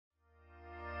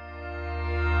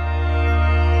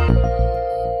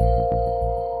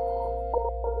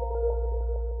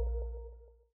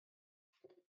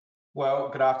Well,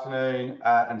 good afternoon,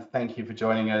 and thank you for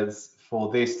joining us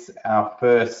for this, our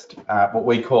first, what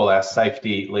we call our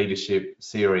Safety Leadership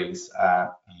Series,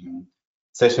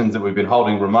 sessions that we've been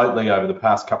holding remotely over the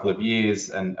past couple of years,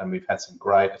 and we've had some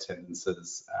great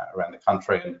attendances around the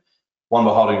country, and one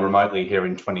we're holding remotely here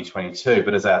in 2022.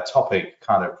 But as our topic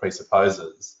kind of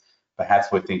presupposes, perhaps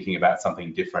we're thinking about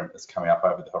something different that's coming up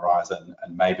over the horizon,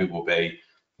 and maybe we'll be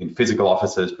in physical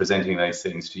offices presenting these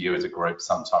things to you as a group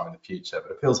sometime in the future.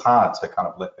 But it feels hard to kind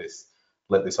of let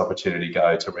this opportunity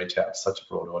go to reach out to such a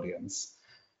broad audience.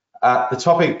 The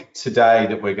topic today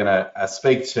that we're going to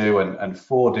speak to, and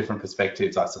four different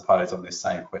perspectives, I suppose, on this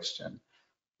same question.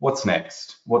 What's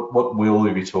next? What will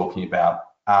we be talking about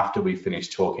after we finish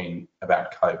talking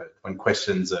about COVID? When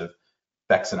questions of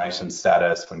vaccination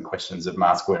status, when questions of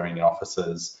mask wearing in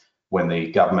offices, when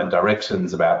the government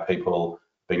directions about people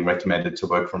being recommended to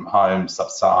work from home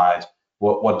subside,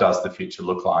 what does the future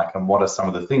look like, and what are some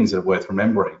of the things that are worth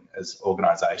remembering as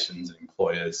organisations and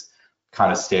employers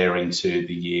kind of stare into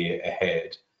the year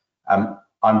ahead?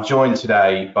 I'm joined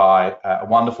today by a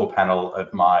wonderful panel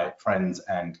of my friends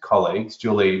and colleagues.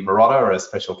 Julie Marotta, a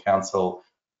special counsel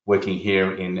working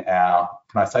here in our,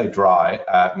 can I say dry,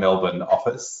 Melbourne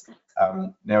office.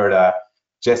 Nerida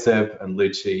Jessup and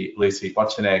Lucy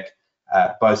Bocinek,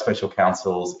 both special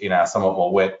counsels in our somewhat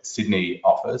more wet Sydney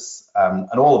office, and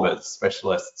all of us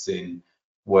specialists in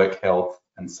work health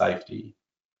and safety.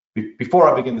 Before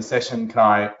I begin the session, can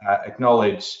I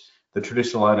acknowledge the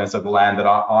traditional owners of the land that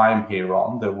I'm here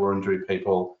on, the Wurundjeri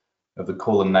people of the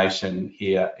Kulin Nation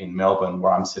here in Melbourne,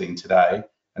 where I'm sitting today,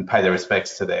 and pay their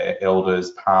respects to their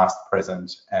elders, past,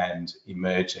 present, and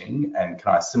emerging. And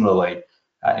can I similarly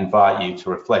invite you to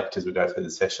reflect as we go through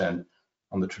the session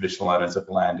on the traditional owners of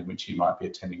the land in which you might be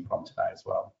attending from today as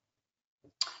well.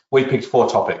 We picked four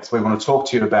topics. We want to talk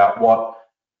to you about what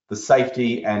the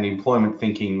safety and employment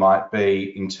thinking might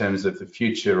be in terms of the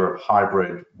future of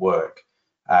hybrid work.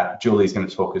 Julie's going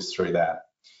to talk us through that.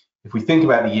 If we think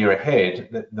about the year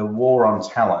ahead, the war on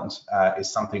talent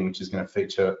is something which is going to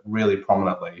feature really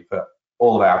prominently for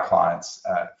all of our clients,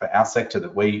 for our sector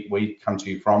that we come to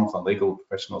you from the legal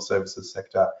professional services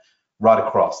sector, right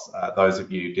across those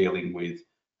of you dealing with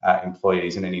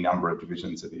employees in any number of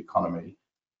divisions of the economy.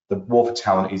 The war for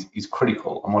talent is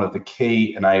critical, and one of the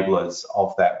key enablers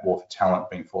of that war for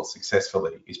talent being fought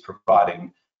successfully is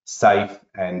providing safe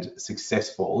and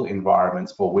successful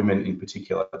environments for women in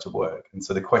particular to work. And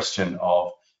so the question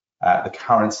of the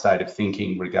current state of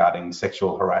thinking regarding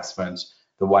sexual harassment,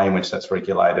 the way in which that's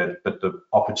regulated, but the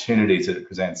opportunities that it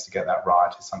presents to get that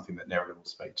right is something that Nerida will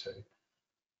speak to.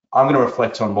 I'm going to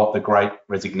reflect on what the Great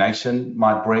Resignation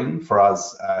might bring for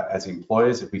us as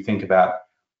employers. If we think about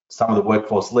some of the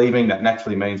workforce leaving, that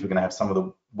naturally means we're going to have some of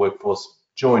the workforce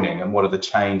joining, and what are the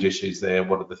change issues there?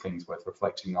 What are the things worth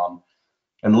reflecting on?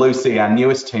 And Lucy, our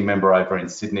newest team member over in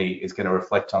Sydney, is going to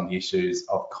reflect on the issues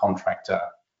of contractor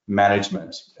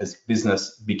management. As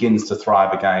business begins to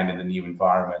thrive again in the new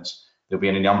environment, there'll be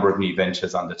a number of new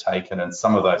ventures undertaken, and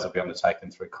some of those will be undertaken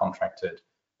through contracted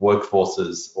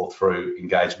workforces or through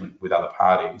engagement with other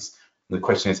parties. And the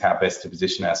question is how best to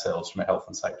position ourselves from a health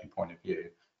and safety point of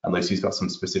view. And Lucy's got some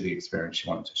specific experience she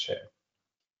wanted to share.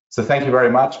 So thank you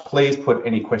very much. Please put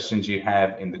any questions you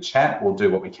have in the chat. We'll do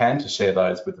what we can to share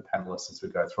those with the panelists as we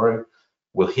go through.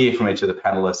 We'll hear from each of the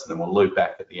panelists, and then we'll loop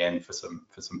back at the end for some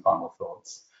final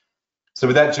thoughts. So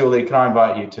with that, Julie, can I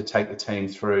invite you to take the team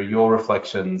through your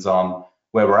reflections on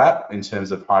where we're at in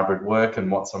terms of hybrid work and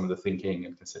what some of the thinking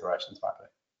and considerations might be?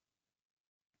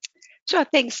 Sure,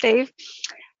 thanks, Steve.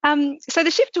 So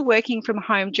the shift to working from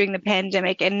home during the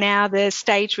pandemic and now the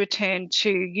staged return to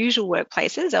usual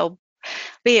workplaces,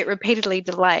 albeit repeatedly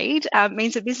delayed,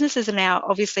 means that businesses are now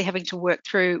obviously having to work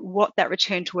through what that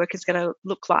return to work is going to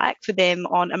look like for them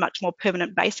on a much more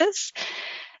permanent basis.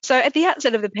 So at the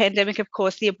outset of the pandemic, of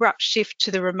course, the abrupt shift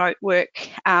to the remote work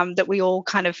that we all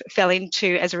kind of fell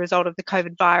into as a result of the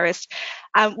COVID virus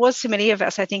was, to many of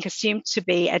us, I think, assumed to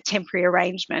be a temporary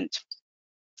arrangement.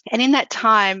 And in that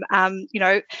time,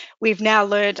 we've now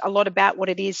learned a lot about what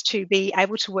it is to be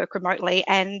able to work remotely,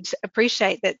 and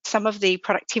appreciate that some of the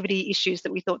productivity issues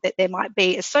that we thought that there might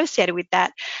be associated with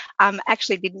that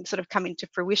actually didn't sort of come into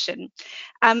fruition.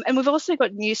 And we've also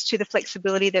gotten used to the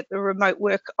flexibility that the remote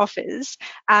work offers.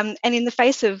 And in the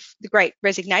face of the Great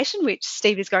Resignation, which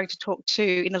Steve is going to talk to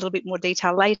in a little bit more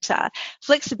detail later,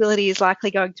 flexibility is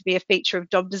likely going to be a feature of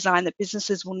job design that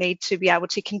businesses will need to be able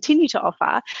to continue to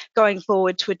offer going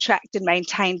forward to attract and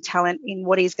maintain talent in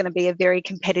what is going to be a very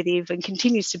competitive and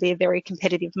continues to be a very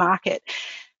competitive market.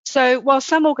 So while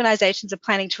some organisations are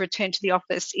planning to return to the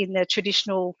office in the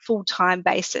traditional full-time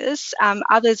basis,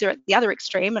 others are at the other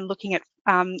extreme and looking at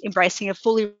embracing a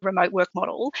fully remote work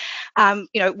model,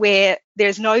 where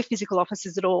there's no physical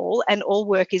offices at all, and all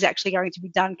work is actually going to be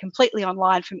done completely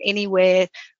online from anywhere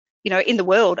in the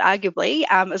world, arguably,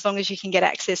 as long as you can get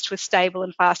access to a stable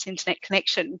and fast internet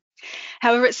connection.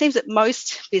 However, it seems that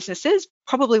most businesses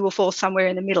probably will fall somewhere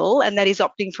in the middle, and that is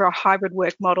opting for a hybrid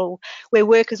work model where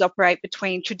workers operate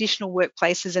between traditional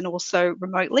workplaces and also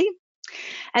remotely.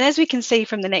 And as we can see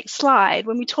from the next slide,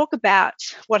 when we talk about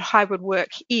what hybrid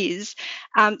work is,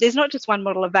 there's not just one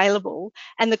model available,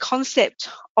 and the concept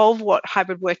of what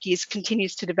hybrid work is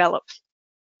continues to develop.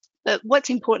 But what's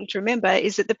important to remember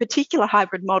is that the particular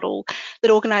hybrid model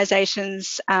that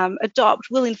organisations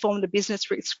adopt will inform the business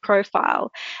risk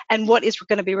profile and what is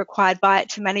going to be required by it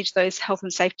to manage those health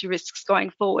and safety risks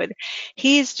going forward.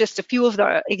 Here's just a few of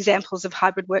the examples of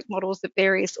hybrid work models that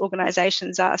various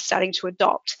organisations are starting to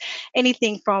adopt.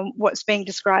 Anything from what's being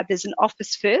described as an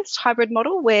office-first hybrid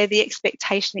model, where the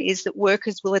expectation is that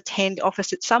workers will attend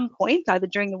office at some point, either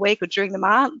during the week or during the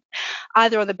month,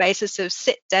 either on the basis of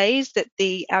set days that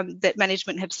that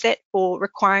management have set, or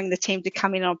requiring the team to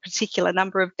come in on a particular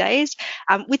number of days,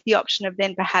 with the option of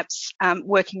then perhaps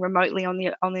working remotely on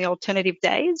the alternative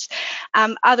days.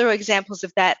 Other examples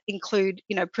of that include,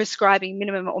 prescribing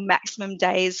minimum or maximum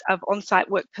days of on-site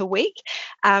work per week.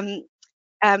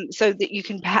 So that you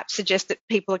can perhaps suggest that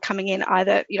people are coming in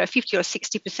either 50 or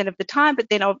 60% of the time, but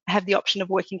then I'll have the option of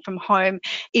working from home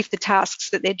if the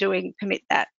tasks that they're doing permit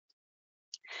that.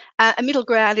 A middle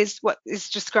ground is what is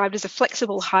described as a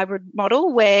flexible hybrid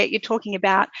model, where you're talking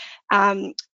about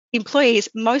employees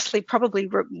mostly probably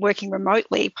working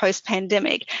remotely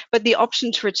post-pandemic, but the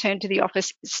option to return to the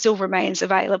office still remains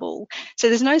available. So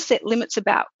there's no set limits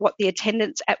about what the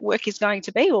attendance at work is going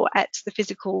to be, or at the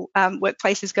physical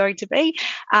workplace is going to be,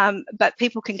 but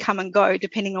people can come and go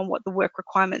depending on what the work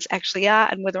requirements actually are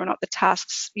and whether or not the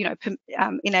tasks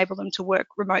enable them to work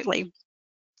remotely.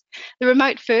 The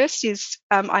remote first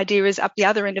idea is up the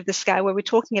other end of the scale, where we're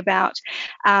talking about,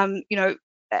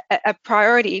 a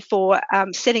priority for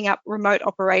setting up remote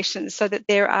operations so that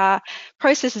there are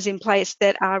processes in place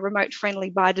that are remote friendly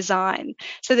by design.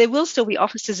 So there will still be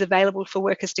offices available for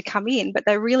workers to come in, but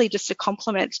they're really just a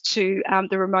complement to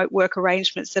the remote work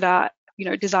arrangements that are,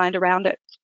 designed around it.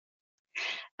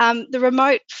 The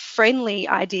remote friendly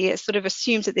idea sort of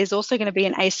assumes that there's also going to be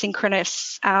an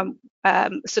asynchronous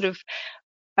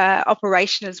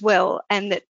operation as well,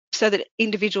 and that so that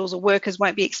individuals or workers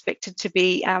won't be expected to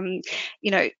be,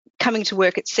 coming to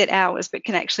work at set hours, but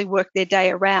can actually work their day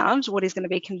around what is going to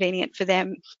be convenient for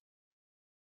them.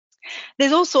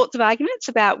 There's all sorts of arguments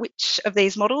about which of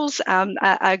these models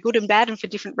are good and bad, and for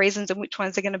different reasons, and which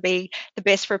ones are going to be the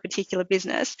best for a particular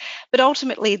business. But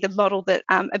ultimately, the model that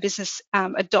a business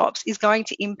adopts is going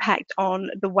to impact on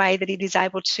the way that it is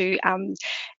able to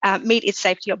meet its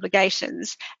safety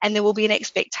obligations, and there will be an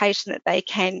expectation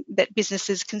that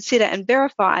businesses consider and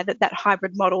verify that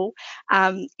hybrid model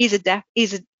is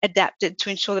adapted to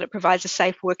ensure that it provides a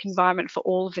safe work environment for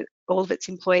all of its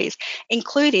employees,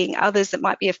 including others that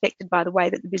might be affected by the way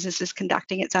that the business is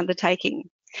conducting its undertaking.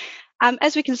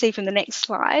 As we can see from the next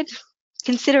slide,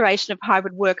 consideration of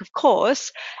hybrid work, of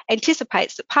course,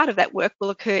 anticipates that part of that work will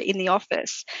occur in the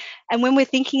office. And when we're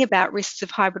thinking about risks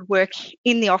of hybrid work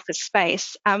in the office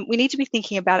space, we need to be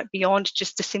thinking about it beyond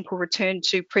just a simple return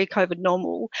to pre-COVID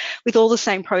normal, with all the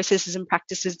same processes and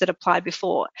practices that applied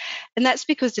before. And that's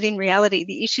because that in reality,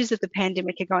 the issues of the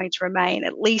pandemic are going to remain,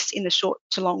 at least in the short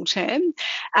to long term.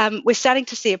 We're starting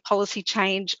to see a policy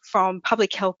change from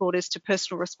public health orders to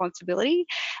personal responsibility.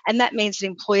 And that means that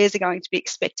employers are going to be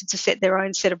expected to set their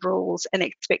own set of rules and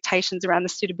expectations around the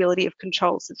suitability of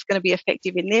controls that's going to be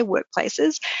effective in their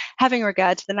workplaces, having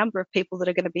regard to the number of people that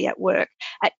are going to be at work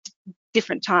at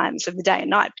different times of the day and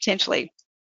night, potentially.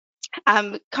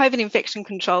 COVID infection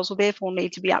controls will therefore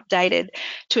need to be updated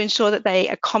to ensure that they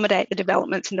accommodate the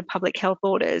developments in the public health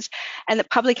orders, and that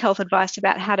public health advice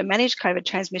about how to manage COVID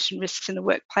transmission risks in the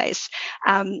workplace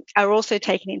are also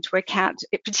taken into account,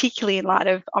 particularly in light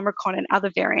of Omicron and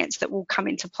other variants that will come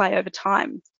into play over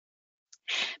time.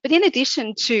 But in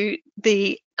addition to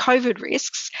the COVID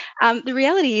risks, the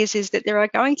reality is that there are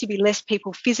going to be less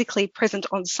people physically present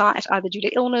on site, either due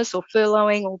to illness or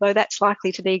furloughing, although that's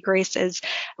likely to decrease as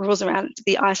rules around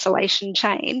the isolation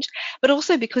change, but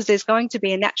also because there's going to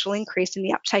be a natural increase in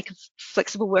the uptake of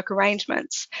flexible work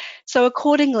arrangements. So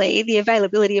accordingly, the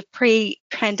availability of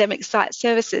pre-pandemic site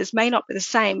services may not be the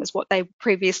same as what they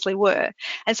previously were.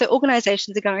 And so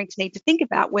organisations are going to need to think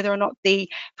about whether or not the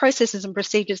processes and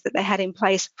procedures that they had in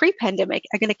place pre-pandemic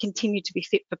are going to continue to be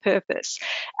fit for purpose.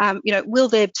 Will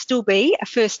there still be a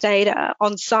first aider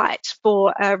on site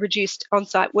for a reduced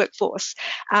on-site workforce?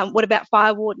 What about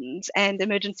fire wardens and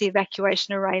emergency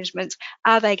evacuation arrangements?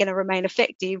 Are they going to remain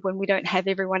effective when we don't have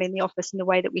everyone in the office in the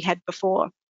way that we had before?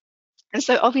 And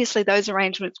so obviously those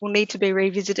arrangements will need to be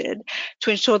revisited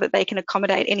to ensure that they can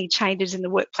accommodate any changes in the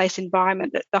workplace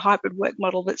environment that the hybrid work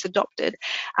model that's adopted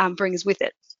brings with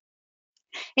it.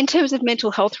 In terms of mental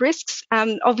health risks,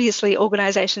 obviously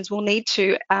organisations will need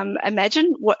to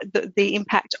imagine what the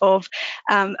impact of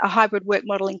a hybrid work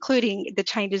model, including the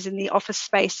changes in the office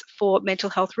space for mental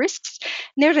health risks.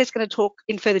 Nerida is going to talk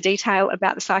in further detail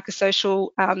about the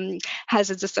psychosocial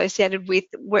hazards associated with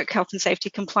work health and safety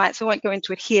compliance. I won't go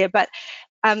into it here, but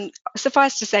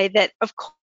suffice to say that, of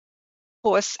course,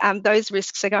 those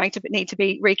risks are going to need to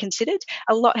be reconsidered.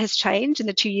 A lot has changed in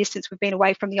the 2 years since we've been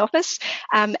away from the office,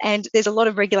 and there's a lot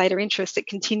of regulator interest that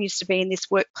continues to be in this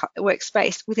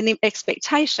workspace, with an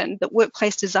expectation that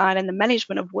workplace design and the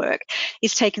management of work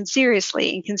is taken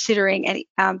seriously in considering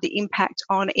the impact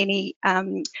on any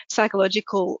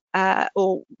psychological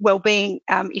or wellbeing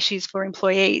issues for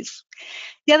employees.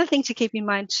 The other thing to keep in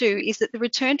mind too is that the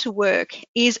return to work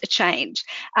is a change.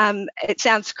 It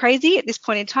sounds crazy at this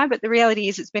point in time, but the reality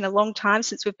is it's been a long time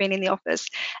since we've been in the office.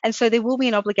 And so there will be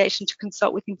an obligation to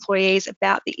consult with employees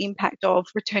about the impact of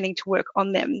returning to work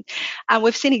on them.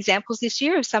 We've seen examples this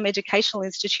year of some educational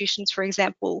institutions, for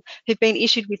example, who've been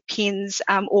issued with PINs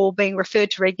or being referred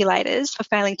to regulators for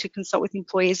failing to consult with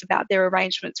employees about their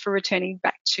arrangements for returning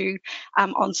back to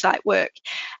on-site work.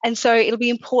 And so it'll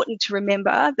be important to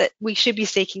remember that we should be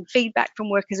seeking feedback from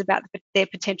workers about their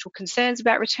potential concerns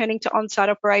about returning to on-site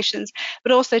operations,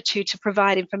 but also to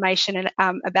provide information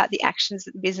about the actions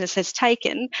that the business has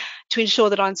taken to ensure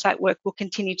that on-site work will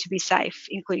continue to be safe,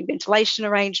 including ventilation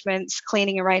arrangements,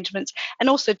 cleaning arrangements, and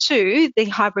also too the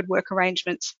hybrid work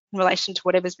arrangements in relation to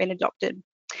whatever's been adopted.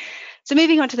 So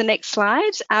moving on to the next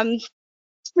slide.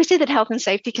 We see that health and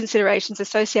safety considerations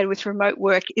associated with remote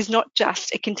work is not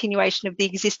just a continuation of the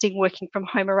existing working from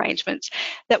home arrangements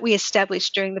that we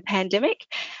established during the pandemic.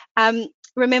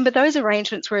 Remember, those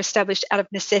arrangements were established out of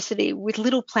necessity with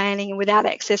little planning and without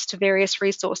access to various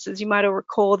resources. You might all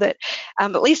recall that,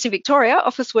 at least in Victoria,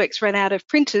 Officeworks ran out of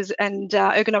printers and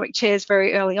ergonomic chairs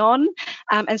very early on.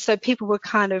 And so people were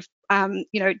kind of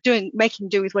making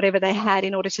do with whatever they had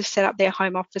in order to set up their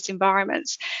home office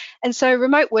environments. And so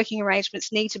remote working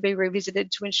arrangements need to be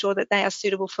revisited to ensure that they are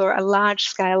suitable for a large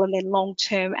scale and then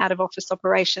long-term out-of-office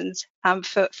operations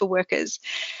for workers.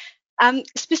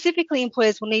 Specifically,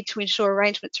 employers will need to ensure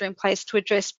arrangements are in place to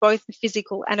address both the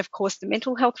physical and, of course, the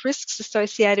mental health risks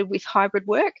associated with hybrid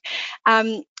work.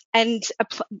 And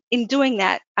in doing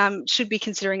that, should be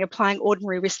considering applying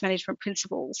ordinary risk management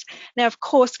principles. Now, of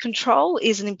course, control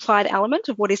is an implied element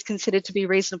of what is considered to be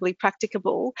reasonably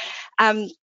practicable.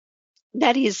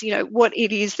 That is, what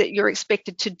it is that you're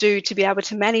expected to do to be able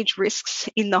to manage risks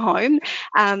in the home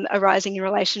arising in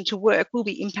relation to work will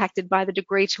be impacted by the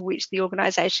degree to which the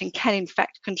organisation can in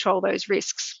fact control those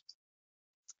risks.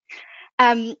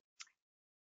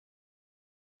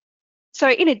 So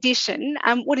in addition,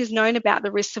 what is known about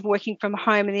the risks of working from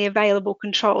home and the available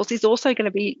controls is also going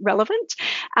to be relevant.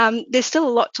 There's still a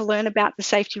lot to learn about the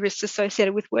safety risks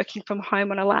associated with working from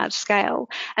home on a large scale.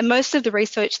 And most of the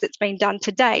research that's been done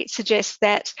to date suggests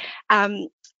that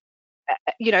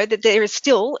that there is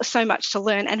still so much to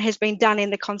learn and has been done in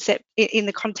the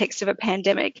context of a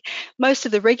pandemic. Most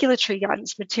of the regulatory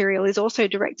guidance material is also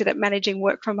directed at managing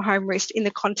work from home risk in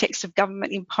the context of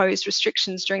government imposed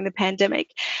restrictions during the pandemic.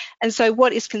 And so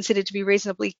what is considered to be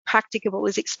reasonably practicable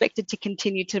is expected to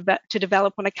continue to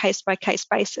develop on a case-by-case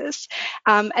basis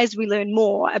as we learn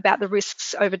more about the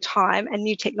risks over time and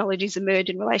new technologies emerge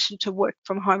in relation to work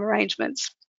from home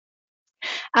arrangements.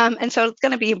 And so it's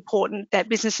going to be important that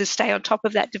businesses stay on top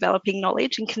of that developing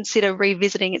knowledge and consider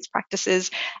revisiting its practices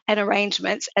and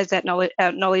arrangements as that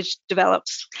knowledge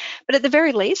develops. But at the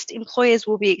very least, employers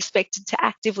will be expected to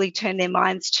actively turn their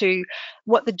minds to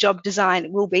what the job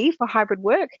design will be for hybrid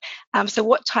work. So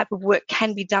what type of work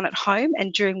can be done at home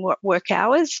and during what work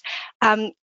hours.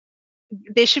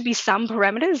 There should be some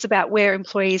parameters about where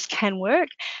employees can work.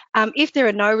 If there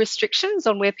are no restrictions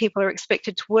on where people are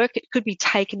expected to work, it could be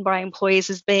taken by employees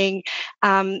as being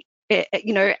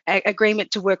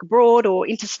agreement to work abroad or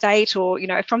interstate or,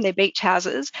 from their beach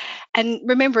houses. And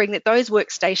remembering that those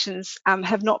workstations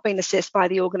have not been assessed by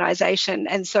the organisation.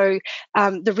 And so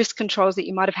the risk controls that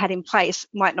you might have had in place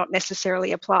might not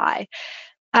necessarily apply.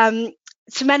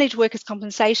 to manage workers'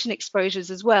 compensation exposures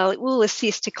as well, it will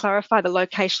assist to clarify the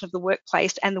location of the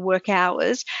workplace and the work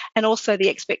hours, and also the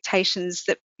expectations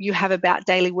that you have about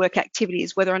daily work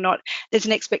activities, whether or not there's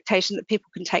an expectation that people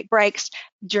can take breaks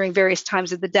during various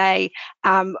times of the day,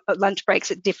 lunch breaks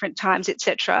at different times,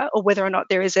 etc., or whether or not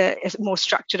there is a more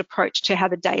structured approach to how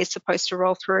the day is supposed to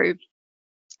roll through.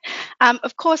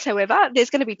 Of course, however, there's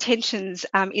going to be tensions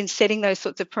in setting those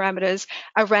sorts of parameters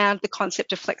around the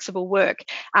concept of flexible work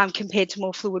compared to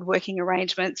more fluid working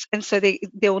arrangements. And so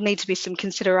there will need to be some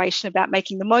consideration about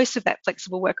making the most of that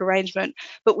flexible work arrangement,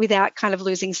 but without kind of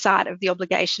losing sight of the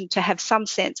obligation to have some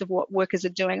sense of what workers are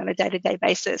doing on a day-to-day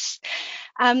basis.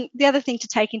 The other thing to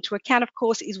take into account, of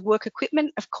course, is work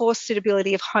equipment. Of course,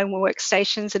 suitability of home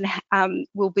workstations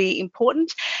will be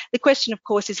important. The question, of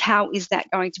course, is how is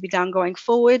that going to be done going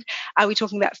forward? Are we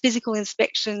talking about physical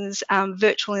inspections,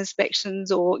 virtual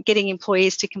inspections, or getting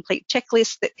employees to complete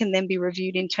checklists that can then be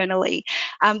reviewed internally?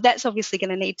 That's obviously going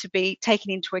to need to be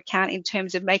taken into account in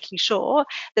terms of making sure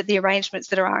that the arrangements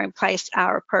that are in place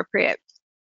are appropriate.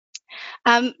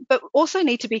 But also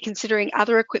need to be considering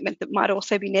other equipment that might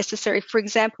also be necessary. For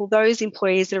example, those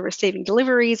employees that are receiving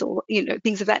deliveries or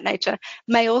things of that nature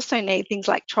may also need things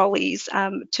like trolleys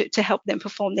to help them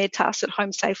perform their tasks at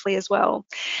home safely as well.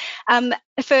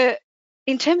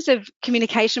 In terms of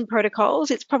communication protocols,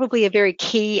 it's probably a very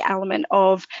key element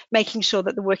of making sure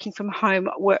that the working from home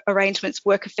arrangements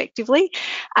work effectively.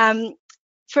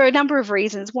 For a number of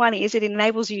reasons. One is it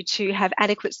enables you to have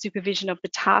adequate supervision of the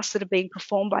tasks that are being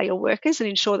performed by your workers and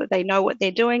ensure that they know what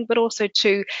they're doing, but also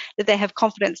two, that they have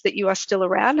confidence that you are still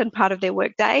around and part of their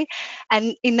workday.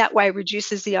 And in that way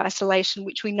reduces the isolation,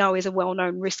 which we know is a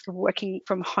well-known risk of working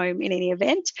from home in any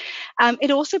event.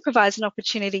 It also provides an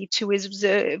opportunity to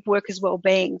observe workers'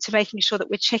 well-being, to making sure that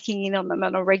we're checking in on them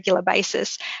on a regular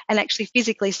basis and actually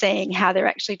physically seeing how they're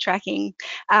actually tracking.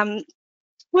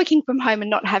 Working from home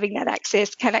and not having that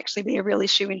access can actually be a real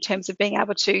issue in terms of being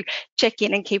able to check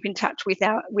in and keep in touch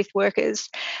with workers.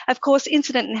 Of course,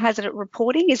 incident and hazard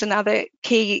reporting is another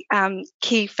key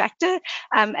factor,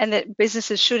 and that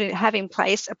businesses should have in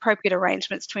place appropriate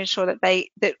arrangements to ensure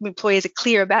that employees are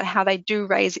clear about how they do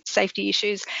raise safety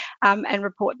issues and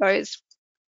report those.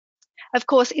 Of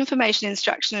course, information,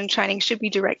 instruction and training should be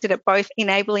directed at both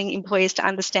enabling employees to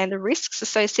understand the risks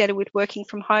associated with working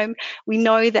from home. We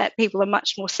know that people are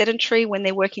much more sedentary when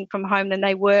they're working from home than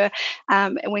they were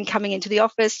when coming into the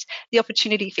office. The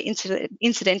opportunity for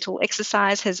incidental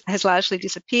exercise has largely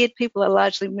disappeared. People are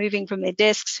largely moving from their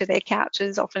desks to their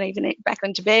couches, often even back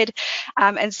onto bed.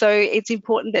 And so it's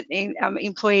important that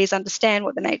employees understand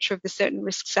what the nature of the certain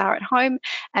risks are at home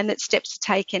and that steps are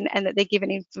taken and that they're given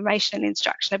information and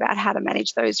instruction about how to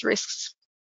manage those risks.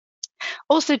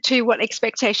 Also, too, what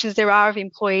expectations there are of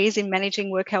employees in managing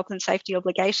work health and safety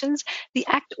obligations. The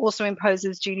Act also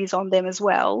imposes duties on them as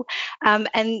well,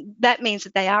 and that means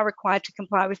that they are required to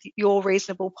comply with your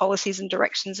reasonable policies and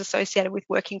directions associated with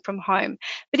working from home.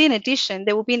 But in addition,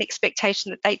 there will be an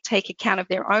expectation that they take account of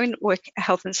their own work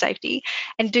health and safety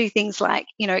and do things like,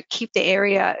 keep the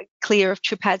area clear of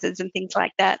trip hazards and things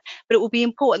like that. But it will be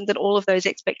important that all of those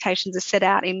expectations are set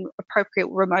out in appropriate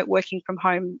remote working from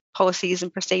home policies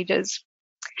and procedures.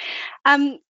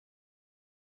 The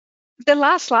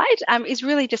last slide is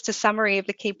really just a summary of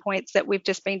the key points that we've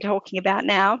just been talking about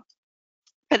now.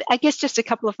 But I guess just a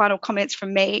couple of final comments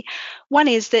from me. One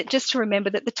is that just to remember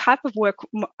that the type of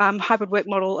hybrid work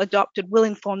model adopted will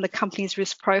inform the company's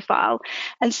risk profile.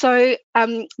 And so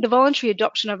the voluntary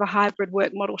adoption of a hybrid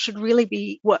work model should really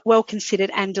be well considered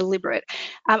and deliberate.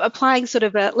 Applying sort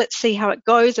of a let's see how it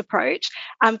goes approach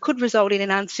could result in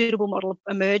an unsuitable model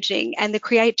emerging and the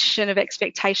creation of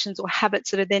expectations or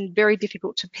habits that are then very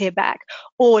difficult to pare back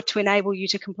or to enable you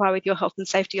to comply with your health and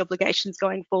safety obligations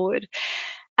going forward.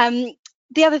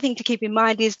 The other thing to keep in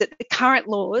mind is that the current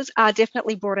laws are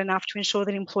definitely broad enough to ensure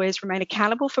that employers remain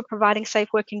accountable for providing a safe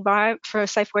work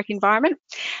environment.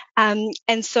 And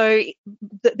so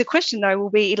the question, though,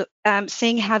 will be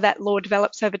seeing how that law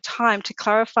develops over time to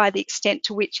clarify the extent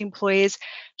to which employers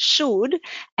should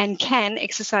and can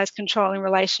exercise control in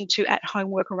relation to at-home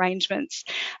work arrangements.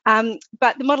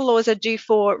 But the model laws are due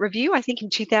for review, I think, in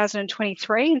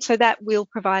 2023, and so that will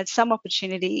provide some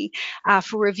opportunity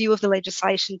for review of the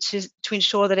legislation to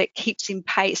ensure that it keeps in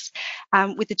pace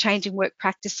with the changing work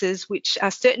practices which are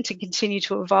certain to continue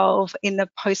to evolve in the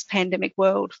post-pandemic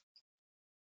world.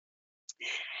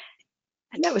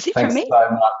 And that was it from me. Thanks so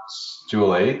much,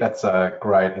 Julie. That's a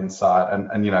great insight. And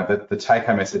the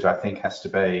take-home message, I think, has to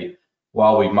be,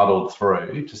 while we've muddled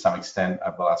through to some extent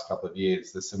over the last couple of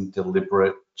years, there's some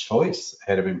deliberate choice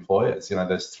ahead of employers.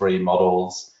 There's three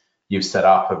models. you've set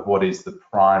up of what is the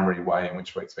primary way in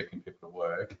which we're expecting people to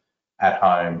work at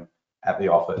home, at the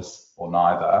office, or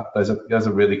neither. Those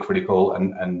are really critical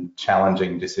and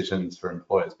challenging decisions for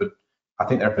employers, but I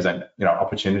think they represent,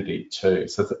 opportunity too.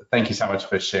 So thank you so much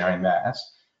for sharing that.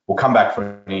 We'll come back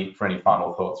for any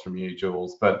final thoughts from you,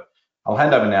 Jules, but I'll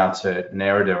hand over now to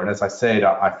Nerida. And as I said,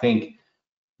 I think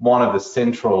one of the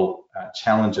central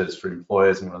challenges for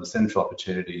employers and one of the central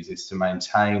opportunities is to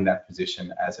maintain that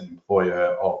position as an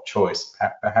employer of choice,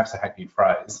 perhaps a hackneyed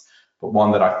phrase, but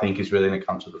one that I think is really going to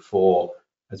come to the fore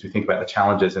as we think about the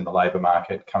challenges in the labour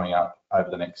market coming up over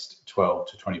the next 12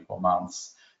 to 24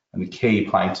 months. And the key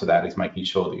plank to that is making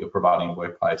sure that you're providing a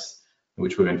workplace in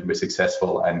which women can be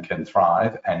successful and can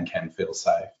thrive and can feel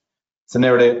safe. So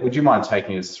Nerida, would you mind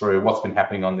taking us through what's been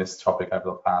happening on this topic over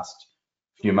the past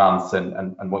few months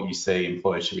and what you see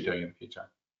employers should be doing in the future?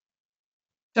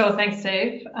 Sure, thanks,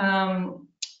 Steve.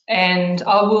 And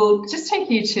I will just take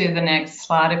you to the next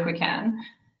slide if we can.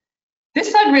 This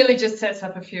slide really just sets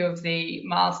up a few of the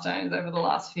milestones over the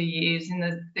last few years in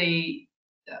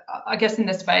I guess in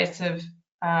the space of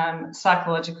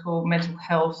psychological mental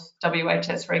health,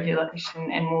 WHS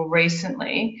regulation, and more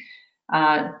recently,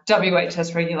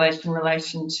 WHS regulation in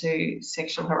relation to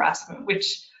sexual harassment,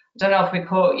 which I don't know if we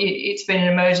call it's been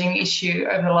an emerging issue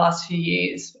over the last few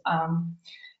years.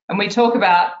 And we talk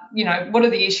about, what are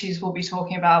the issues we'll be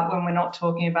talking about when we're not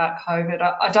talking about COVID?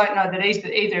 I don't know that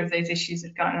either of these issues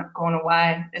have gone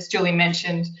away. As Julie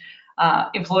mentioned,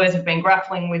 employers have been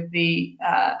grappling with the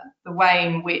way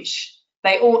in which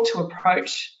they ought to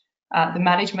approach the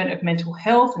management of mental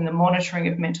health and the monitoring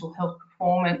of mental health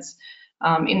performance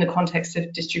in the context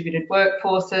of distributed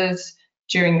workforces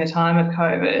during the time of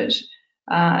COVID.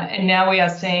 And now we are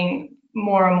seeing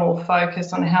more and more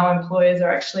focus on how employers are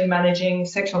actually managing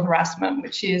sexual harassment,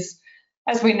 which is,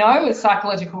 as we know, a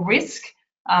psychological risk,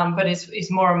 but is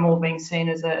more and more being seen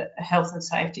as a health and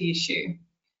safety issue.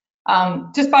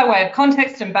 Just by way of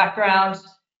context and background,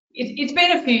 it's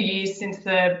been a few years since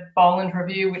the Boland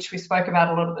review, which we spoke about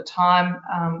a lot at the time.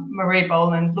 Marie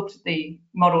Boland looked at the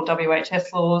model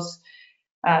WHS laws.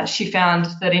 She found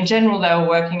that in general they were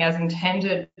working as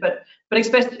intended, but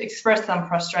expressed some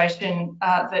frustration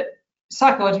that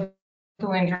psychological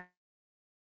injuries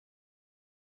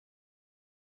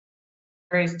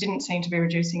didn't seem to be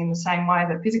reducing in the same way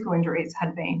that physical injuries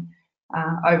had been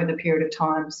over the period of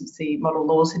time since the model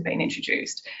laws had been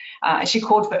introduced. She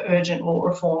called for urgent law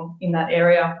reform in that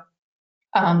area.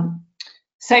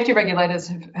 Safety regulators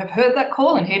have heard that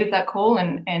call and heeded that call,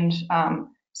 and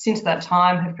since that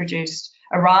time have produced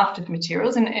a raft of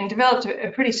materials and developed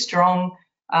a pretty strong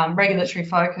regulatory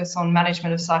focus on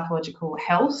management of psychological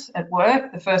health at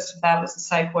work. The first of that was the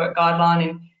Safe Work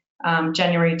Guideline in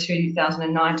January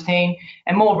 2019,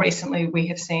 and more recently we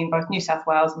have seen both New South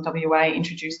Wales and WA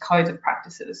introduce codes of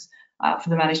practices for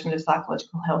the management of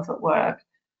psychological health at work.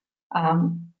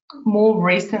 More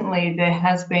recently, there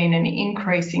has been an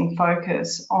increasing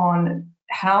focus on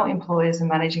how employers are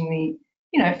managing the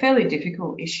fairly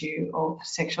difficult issue of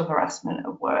sexual harassment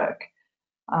at work.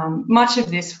 Much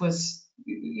of this was,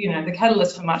 the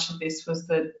catalyst for much of this was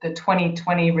the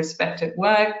 2020 Respect at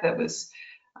Work that was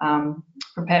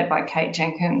prepared by Kate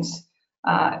Jenkins,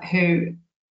 who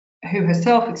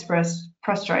herself expressed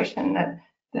frustration that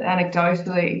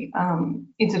anecdotally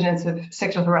incidents of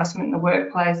sexual harassment in the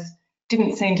workplace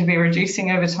didn't seem to be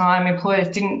reducing over time. Employers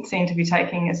didn't seem to be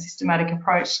taking a systematic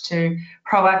approach to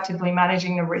proactively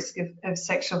managing the risk of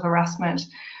sexual harassment,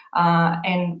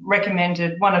 and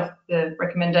recommended, one of the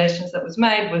recommendations that was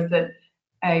made was that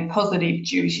a positive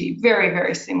duty, very,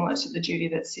 very similar to the duty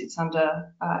that sits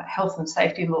under health and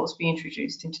safety laws, be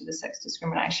introduced into the Sex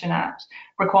Discrimination Act,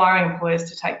 requiring employers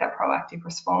to take that proactive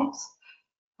response.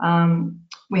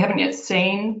 We haven't yet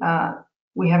seen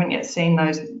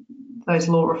those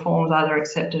law reforms either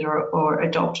accepted or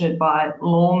adopted by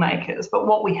lawmakers, but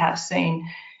what we have seen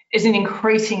is an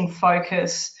increasing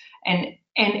focus and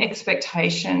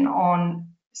expectation on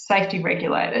safety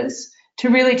regulators to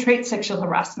really treat sexual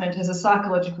harassment as a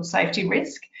psychological safety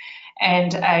risk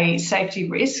and a safety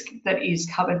risk that is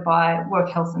covered by work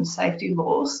health and safety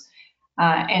laws.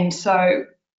 And so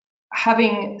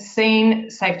having seen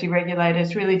safety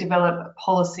regulators really develop a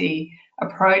policy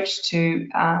approach to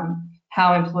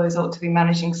how employers ought to be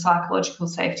managing psychological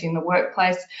safety in the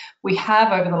workplace, we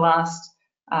have over the last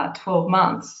 12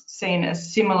 months seen a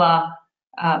similar,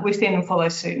 we've seen them follow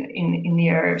suit in the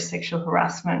area of sexual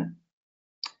harassment.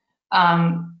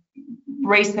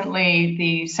 Recently,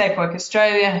 the Safe Work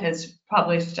Australia has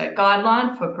published a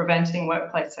guideline for preventing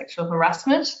workplace sexual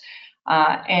harassment.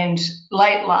 And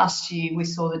late last year, we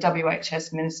saw the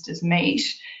WHS ministers meet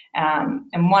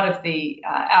And one of the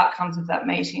outcomes of that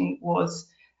meeting was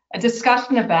a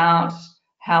discussion about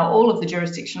how all of the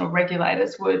jurisdictional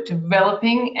regulators were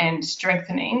developing and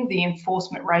strengthening the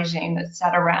enforcement regime that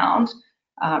sat around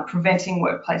preventing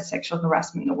workplace sexual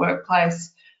harassment in the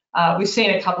workplace. We've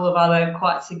seen a couple of other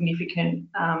quite significant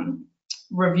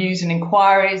reviews and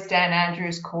inquiries. Dan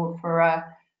Andrews called for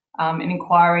an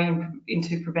inquiry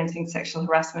into preventing sexual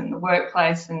harassment in the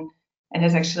workplace and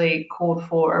has actually called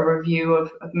for a review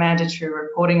of mandatory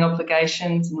reporting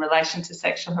obligations in relation to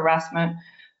sexual harassment.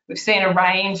 We've seen a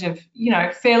range of,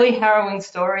 fairly harrowing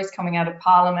stories coming out of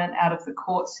Parliament, out of the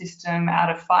court system, out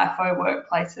of FIFO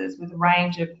workplaces, with a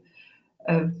range of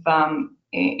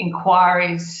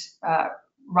inquiries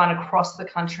run across the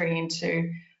country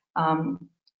into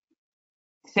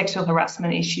sexual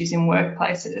harassment issues in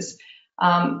workplaces.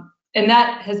 And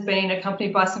that has been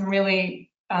accompanied by some really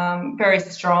very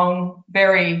strong,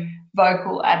 very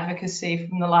vocal advocacy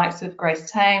from the likes of Grace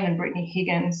Tame and Brittany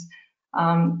Higgins,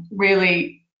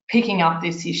 really picking up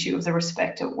this issue of the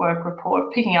Respect at Work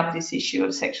report, picking up this issue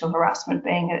of sexual harassment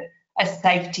being a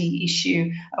safety issue,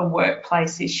 a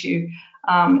workplace issue.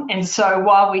 And so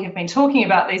while we have been talking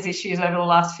about these issues over the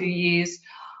last few years,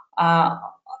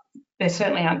 they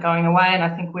certainly aren't going away, and I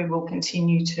think we will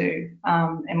continue to,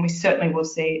 and we certainly will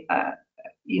see, a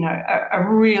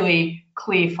really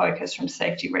clear focus from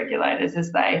safety regulators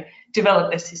as they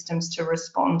develop their systems to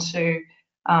respond to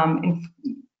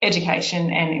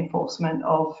education and enforcement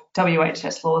of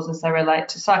WHS laws as they relate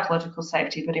to psychological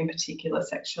safety, but in particular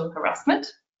sexual harassment.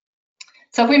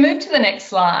 So if we move to the next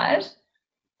slide,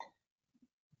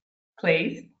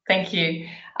 please. Thank you.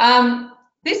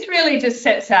 This really just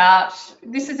sets out,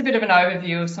 this is a bit of an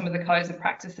overview of some of the codes of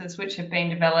practices which have been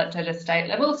developed at a state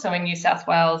level. So in New South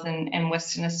Wales and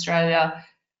Western Australia,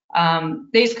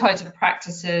 these codes of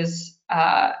practices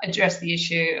address the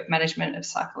issue of management of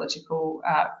psychological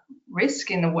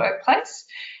risk in the workplace.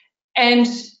 And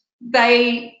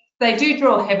they do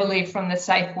draw heavily from the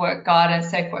Safe Work guidance,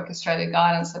 Safe Work Australia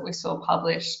guidance that we saw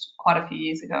published quite a few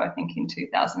years ago, I think in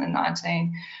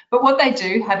 2019. But what they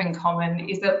do have in common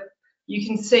is that you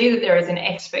can see that there is an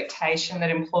expectation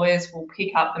that employers will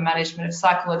pick up the management of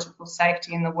psychological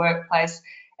safety in the workplace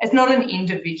as not an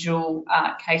individual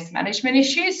case management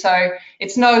issue. So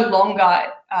it's no longer,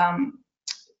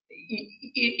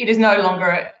 it is no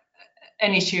longer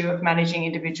an issue of managing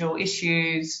individual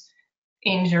issues,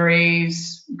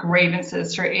 injuries,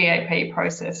 grievances through EAP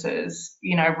processes,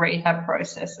 rehab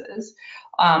processes,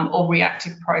 or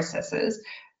reactive processes.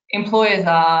 Employers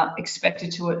are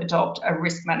expected to adopt a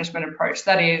risk management approach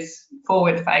that is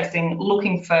forward-facing,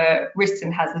 looking for risks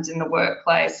and hazards in the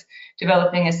workplace,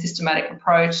 developing a systematic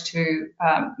approach to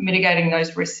mitigating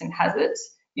those risks and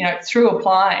hazards, through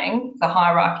applying the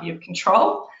hierarchy of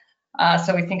control.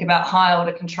 So we think about high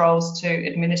order controls to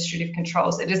administrative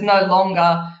controls. It is no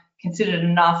longer considered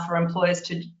enough for employers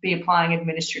to be applying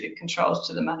administrative controls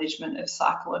to the management of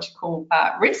psychological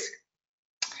risk.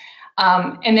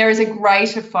 And there is a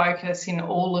greater focus in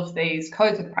all of these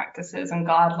codes of practices and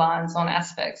guidelines on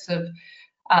aspects of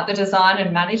the design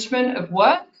and management of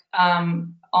work,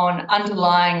 on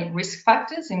underlying risk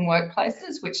factors in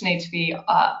workplaces which need to be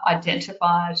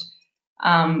identified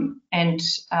and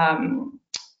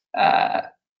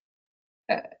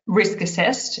risk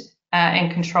assessed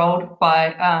and controlled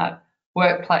by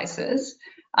workplaces,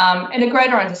 and a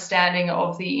greater understanding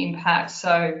of the impact.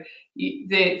 So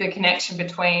the connection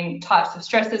between types of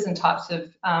stresses and types of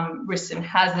risks and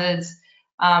hazards,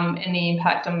 and the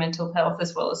impact on mental health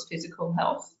as well as physical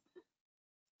health.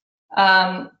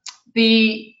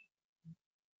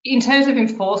 In terms of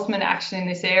enforcement action in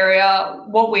this area,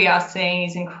 what we are seeing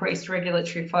is increased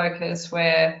regulatory focus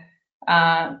where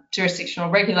jurisdictional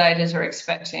regulators are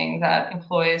expecting that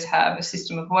employers have a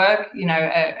system of work,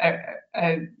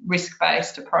 a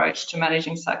risk-based approach to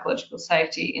managing psychological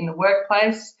safety in the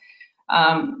workplace.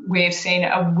 We've seen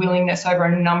a willingness over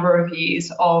a number of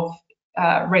years of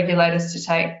regulators to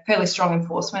take fairly strong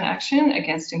enforcement action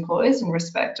against employers in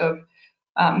respect of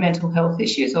mental health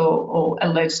issues or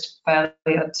alleged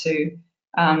failure to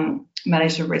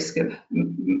manage the risk of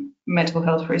mental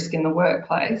health risk in the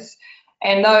workplace.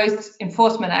 And those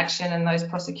enforcement action and those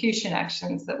prosecution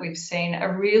actions that we've seen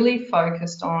are really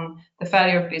focused on the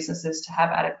failure of businesses to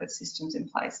have adequate systems in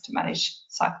place to manage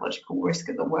psychological risk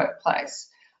at the workplace.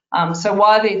 So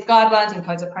while these guidelines and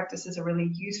codes of practices are really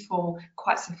useful,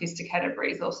 quite sophisticated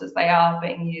resources, they are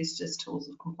being used as tools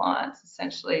of compliance,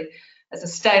 essentially as a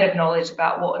state of knowledge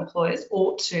about what employers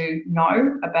ought to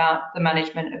know about the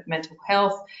management of mental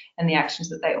health and the actions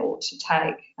that they ought to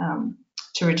take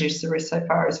to reduce the risk so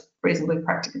far as reasonably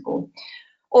practicable.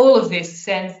 all of this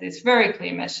sends this very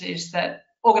clear message that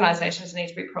organisations need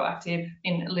to be proactive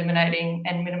in eliminating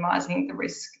and minimising the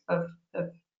risk of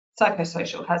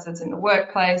psychosocial hazards in the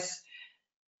workplace.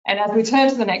 And as we turn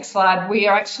to the next slide, we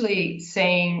are actually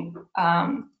seeing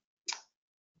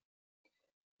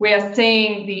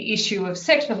the issue of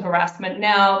sexual harassment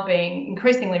now being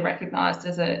increasingly recognised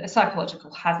as a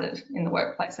psychological hazard in the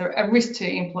workplace, a risk to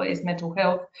employees' mental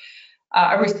health,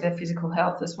 a risk to their physical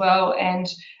health as well. And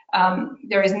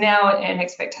there is now an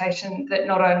expectation that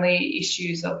not only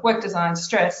issues of work design,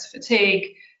 stress,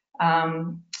 fatigue,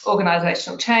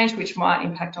 organisational change, which might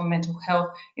impact on mental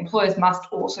health, employers must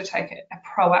also take a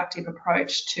proactive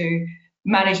approach to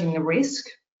managing the risk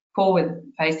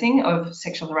forward-facing of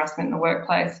sexual harassment in the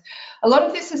workplace. A lot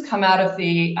of this has come out of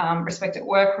the Respect at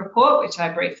Work report, which I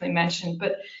briefly mentioned,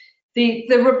 but the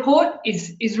report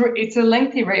it's a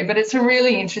lengthy read, but it's a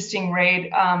really interesting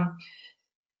read.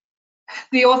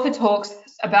 The author talks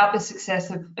about the success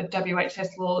of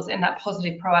WHS laws and that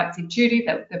positive proactive duty,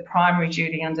 the primary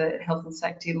duty under health and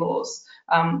safety laws,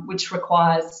 which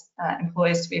requires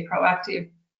employers to be proactive.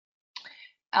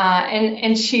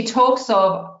 And she talks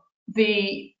of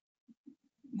the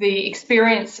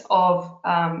experience of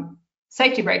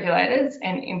safety regulators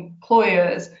and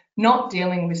employers not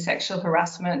dealing with sexual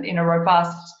harassment in a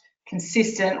robust,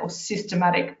 consistent or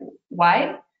systematic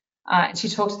way. And she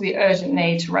talks to the urgent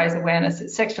need to raise awareness that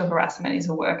sexual harassment is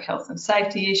a work health and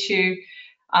safety issue,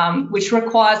 which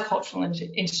requires cultural and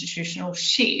institutional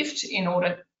shift in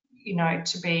order,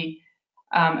 to be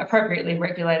appropriately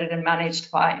regulated and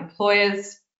managed by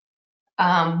employers.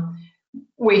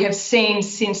 We have seen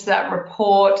since that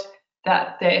report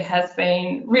that there has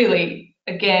been really,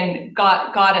 again,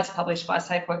 guidance published by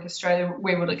Safe Work Australia.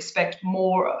 We would expect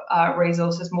more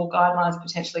resources, more guidelines,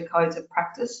 potentially codes of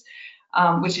practice,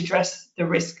 which address the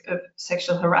risk of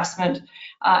sexual harassment.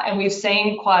 And we've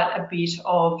seen quite a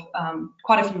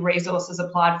few resources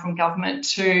applied from government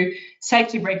to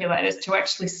safety regulators to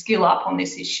actually skill up on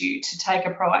this issue, to take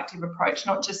a proactive approach,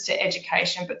 not just to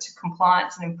education, but to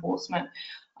compliance and enforcement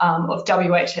of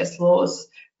WHS laws,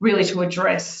 really to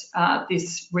address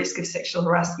this risk of sexual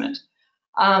harassment.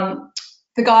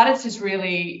 The guidance is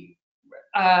really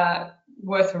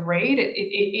worth a read.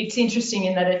 It's interesting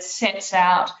in that it sets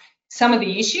out some of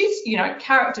the issues,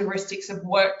 characteristics of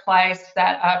workplace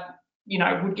that are,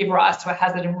 would give rise to a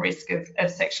hazard and risk of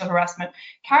sexual harassment.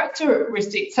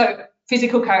 Characteristics, so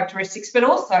physical characteristics, but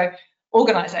also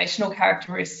organisational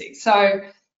characteristics. So,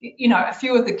 a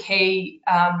few of the key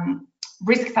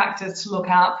risk factors to look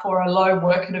out for are low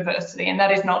worker diversity, and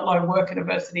that is not low worker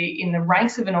diversity in the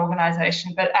ranks of an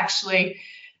organisation, but actually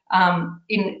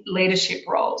in leadership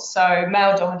roles. So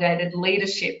male-dominated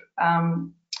leadership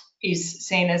is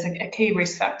seen as a key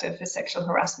risk factor for sexual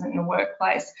harassment in the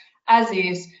workplace, as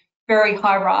is very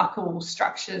hierarchical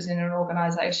structures in an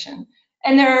organisation.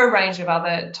 And there are a range of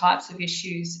other types of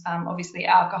issues, obviously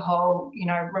alcohol,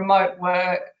 remote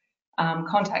work,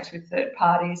 contact with third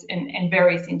parties, and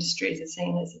various industries are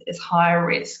seen as higher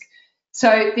risk.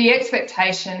 So the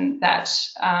expectation that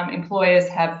employers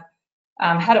have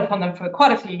had upon them for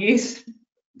quite a few years,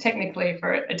 technically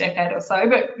for a decade or so,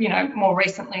 but more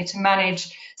recently, to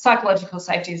manage psychological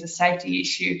safety as a safety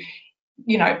issue,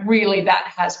 really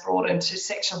that has broadened to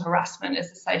sexual harassment as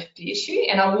a safety issue.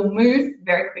 And I will move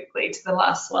very quickly to the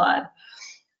last slide,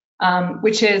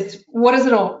 which is what does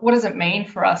it mean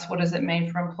for us? What does it mean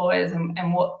for employers,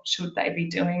 and what should they be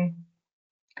doing?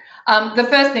 The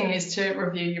first thing is to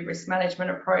review your risk management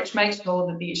approach. Make sure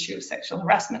that the issue of sexual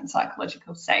harassment and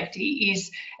psychological safety is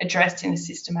addressed in a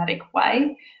systematic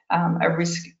way. A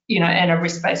risk, and a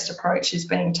risk-based approach is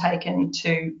being taken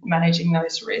to managing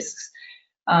those risks.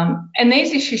 And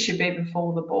these issues should be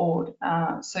before the board.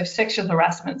 So sexual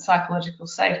harassment, psychological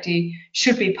safety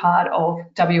should be part of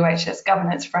WHS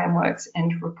governance frameworks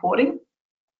and reporting.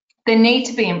 There need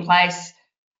to be in place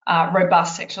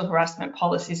robust sexual harassment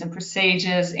policies and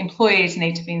procedures. Employees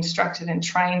need to be instructed and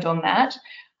trained on that.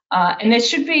 And there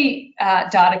should be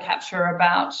data capture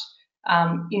about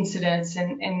incidents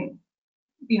and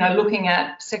looking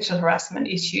at sexual harassment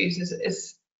issues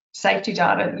as safety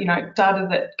data, data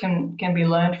that can be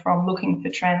learned from, looking for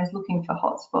trends, looking for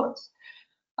hotspots.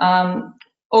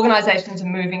 Organisations are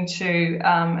moving to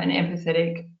an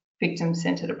empathetic,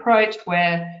 victim-centred approach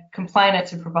where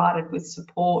complainants are provided with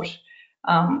support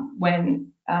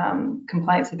when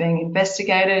complaints are being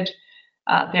investigated.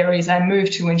 There is a move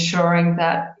to ensuring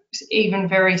that even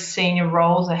very senior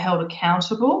roles are held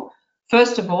accountable,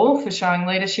 first of all, for showing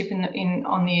leadership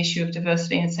on the issue of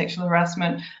diversity and sexual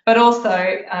harassment, but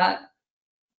also,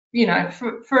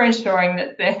 for ensuring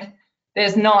that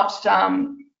there's not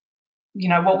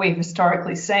what we've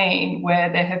historically seen,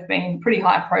 where there have been pretty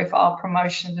high profile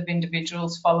promotions of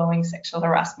individuals following sexual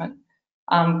harassment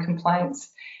complaints,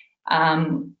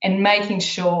 and making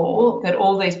sure that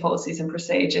all these policies and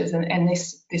procedures and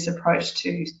this approach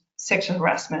to sexual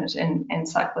harassment and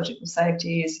psychological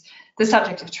safety is the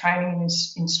subject of training and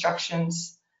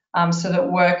instructions, so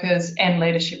that workers and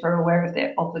leadership are aware of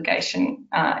their obligation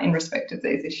in respect of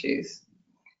these issues.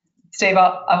 Steve,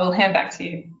 I will hand back to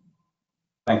you.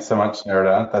 Thanks so much,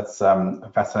 Nerida. That's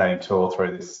a fascinating tour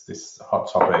through this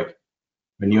hot topic.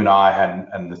 I mean, you and I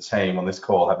and the team on this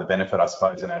call have the benefit, I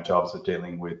suppose, in our jobs of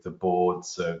dealing with the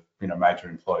boards of major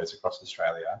employers across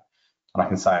Australia. And I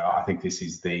can say I think this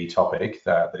is the topic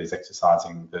that is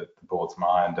exercising the board's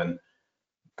mind. And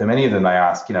for many of them, they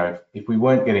ask, if we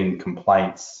weren't getting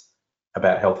complaints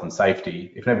about health and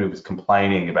safety, if nobody was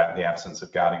complaining about the absence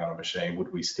of guarding on a machine,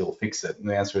 would we still fix it? And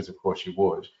the answer is, of course, you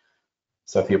would.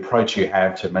 So if the approach you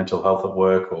have to mental health at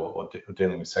work or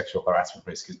dealing with sexual harassment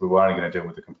risk is we're only going to deal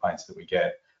with the complaints that we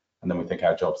get, and then we think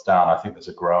our job's done, I think there's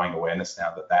a growing awareness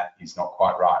now that that is not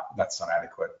quite right. That's not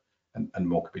adequate, and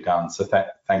more could be done. So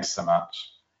thanks so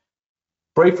much.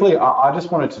 Briefly, I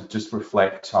just wanted to just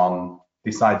reflect on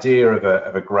this idea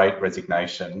of a great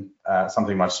resignation,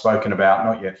 something much spoken about,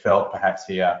 not yet felt perhaps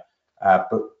here,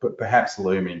 but perhaps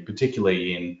looming,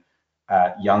 particularly in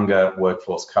younger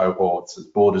workforce cohorts as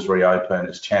borders reopen,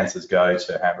 as chances go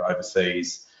to have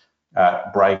overseas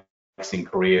breaks in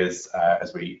careers,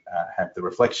 as we have the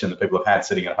reflection that people have had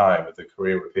sitting at home with the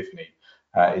career epiphany.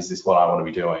 Is this what I want to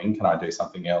be doing? Can I do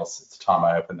something else? It's time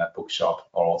I open that bookshop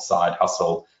or side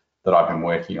hustle that I've been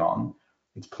working on.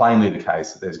 It's plainly the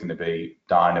case that there's going to be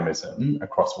dynamism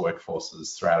across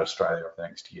workforces throughout Australia over the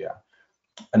next year.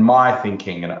 And my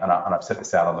thinking, and I've set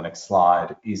this out on the next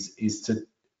slide, is to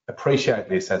appreciate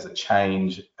this as a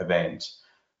change event.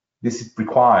 This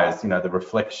requires, the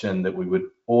reflection that we would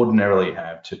ordinarily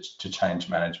have to change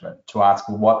management, to ask,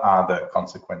 well, what are the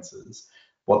consequences?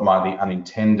 What might the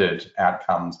unintended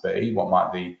outcomes be? What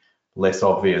might the less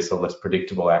obvious or less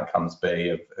predictable outcomes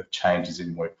be of changes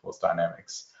in workforce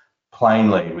dynamics?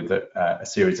 Plainly, with a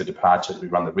series of departures, we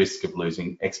run the risk of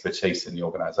losing expertise in the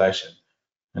organisation.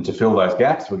 And to fill those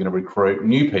gaps, we're going to recruit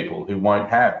new people who won't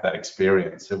have that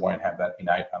experience, who won't have that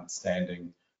innate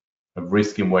understanding of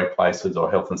risk in workplaces or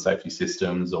health and safety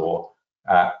systems or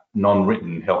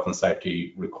non-written health and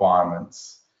safety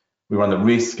requirements. We run the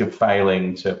risk of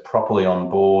failing to properly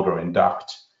onboard or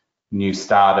induct new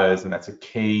starters, and that's a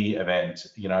key event.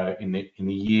 In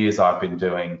the years I've been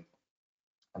doing,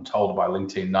 I'm told by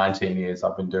LinkedIn, 19 years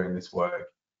I've been doing this work.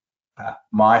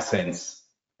 My sense,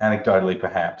 anecdotally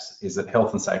perhaps, is that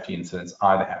health and safety incidents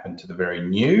either happen to the very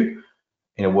new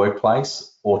in a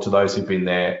workplace or to those who've been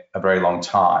there a very long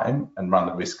time and run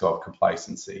the risk of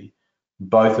complacency.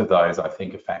 Both of those, I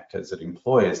think, are factors that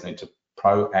employers need to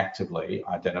proactively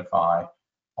identify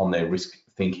on their risk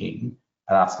thinking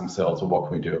and ask themselves, well, what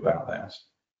can we do about that?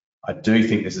 I do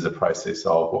think this is a process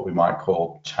of what we might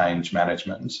call change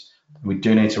management. We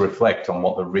do need to reflect on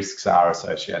what the risks are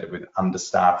associated with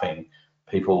understaffing,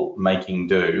 people making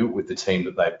do with the team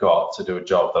that they've got to do a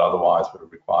job that otherwise would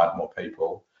have required more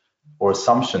people, or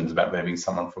assumptions about moving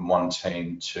someone from one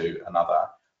team to another.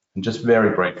 And just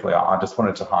very briefly, I just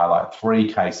wanted to highlight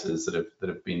 3 cases that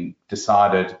have been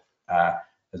decided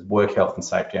as Work Health and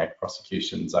Safety Act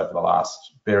prosecutions over the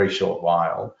last very short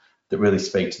while that really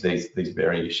speak to these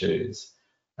very issues.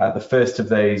 The first of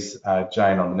these,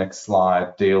 Jane, on the next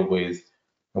slide, deal with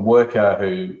a worker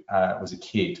who was a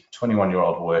kid,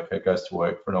 21-year-old worker, goes to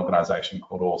work for an organisation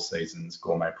called All Seasons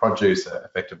Gourmet Produce,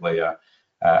 effectively a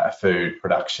food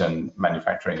production,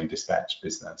 manufacturing and dispatch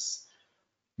business.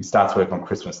 He starts work on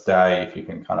Christmas Day, if you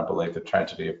can kind of believe the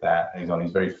tragedy of that, and he's on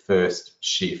his very first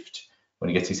shift when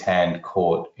he gets his hand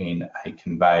caught in a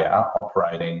conveyor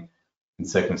operating in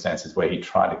circumstances where he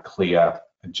tried to clear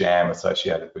a jam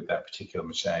associated with that particular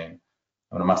machine.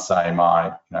 And I must say,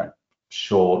 my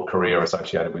short career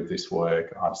associated with this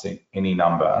work, I've seen any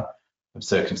number of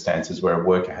circumstances where a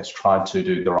worker has tried to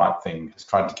do the right thing, has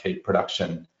tried to keep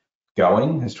production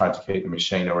going, has tried to keep the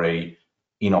machinery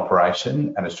in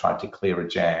operation, and has tried to clear a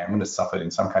jam and has suffered, in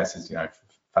some cases,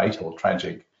 fatal,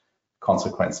 tragic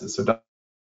consequences. So it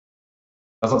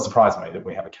doesn't surprise me that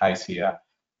we have a case here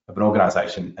of an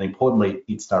organisation, and importantly,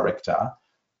 its director,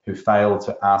 who failed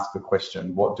to ask the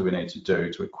question, what do we need to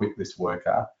do to equip this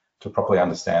worker to properly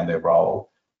understand their role?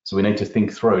 So we need to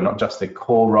think through not just their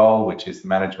core role, which is the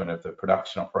management of the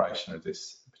production operation of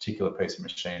this particular piece of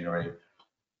machinery,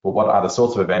 but what are the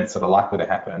sorts of events that are likely to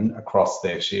happen across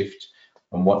their shift,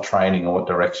 and what training or what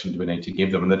direction do we need to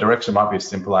give them? And the direction might be as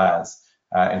simple as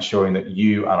ensuring that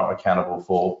you are not accountable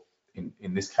for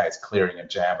in this case, clearing a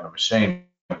jam on a machine,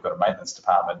 we've got a maintenance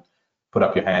department, put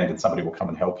up your hand and somebody will come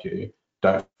and help you.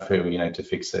 Don't feel you need to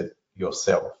fix it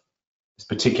yourself. This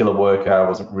particular worker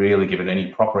wasn't really given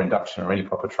any proper induction or any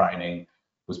proper training,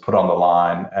 was put on the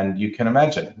line, and you can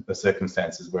imagine the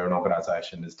circumstances where an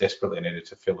organisation has desperately needed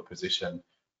to fill a position,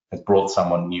 has brought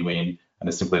someone new in, and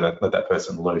has simply let that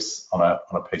person loose on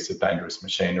a piece of dangerous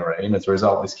machinery. And as a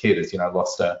result, this kid has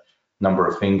lost a number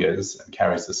of fingers and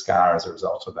carries the scar as a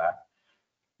result of that.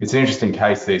 It's an interesting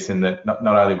case, this, in that not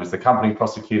only was the company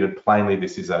prosecuted, plainly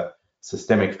this is a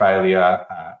systemic failure.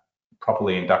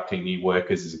 Properly inducting new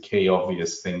workers is a key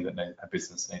obvious thing that a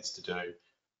business needs to do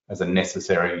as a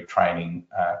necessary training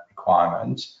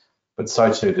requirement, but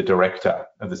so too the director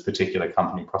of this particular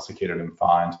company prosecuted and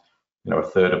fined a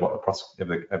third of what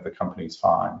the company's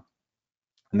fine.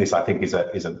 And this, I think, is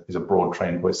a broad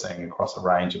trend we're seeing across a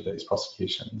range of these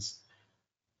prosecutions.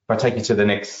 If I take you to the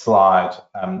next slide,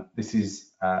 this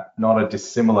is not a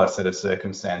dissimilar set of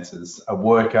circumstances. A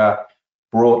worker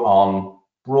brought on,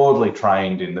 broadly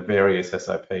trained in the various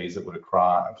SOPs that would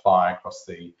apply across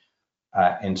the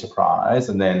enterprise,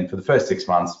 and then for the first 6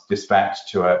 months dispatched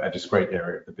to a discrete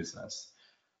area of the business.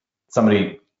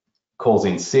 Somebody calls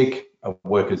in sick, a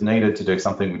worker's needed to do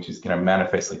something which is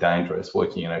manifestly dangerous,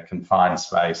 working in a confined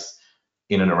space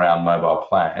in and around mobile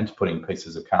plant, putting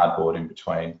pieces of cardboard in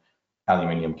between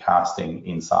aluminium casting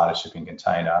inside a shipping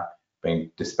container,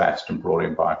 being dispatched and brought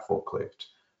in by a forklift.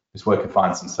 This worker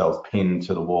finds themselves pinned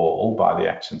to the wall by the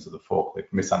actions of the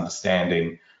forklift,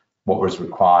 misunderstanding what was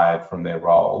required from their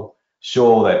role.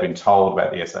 Sure, they'd been told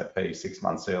about the SOP 6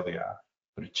 months earlier,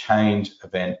 but a change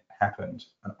event happened.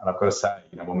 And I've got to say,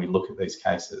 when we look at these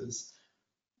cases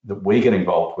that we get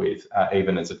involved with,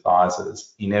 even as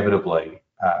advisors, inevitably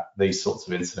these sorts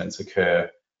of incidents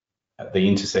occur at the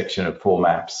intersection of four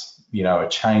maps. A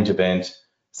change event,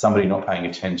 somebody not paying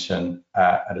attention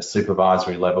at a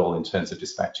supervisory level in terms of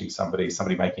dispatching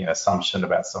somebody making an assumption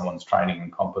about someone's training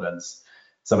and competence,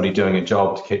 somebody doing a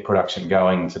job to keep production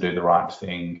going, to do the right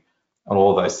thing. And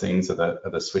all those things are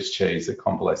the Swiss cheese that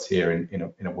convalesce here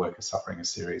in a worker suffering a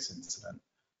serious incident.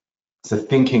 So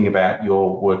thinking about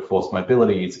your workforce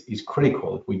mobility is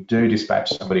critical. If we do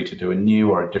dispatch somebody to do a new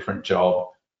or a different job,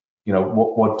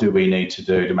 what do we need to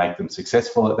do to make them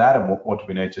successful at that, and what do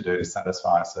we need to do to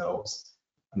satisfy ourselves?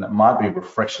 And that might be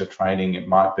refresher training, it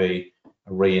might be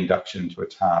a re-induction to a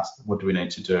task. What do we need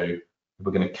to do? If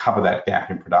we're going to cover that gap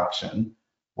in production,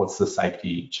 what's the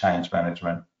safety change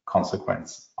management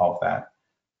consequence of that?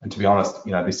 And to be honest,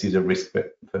 this is a risk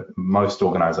for most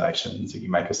organisations, that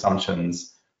you make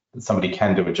assumptions that somebody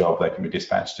can do a job they can be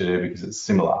dispatched to do because it's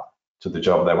similar to the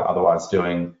job they were otherwise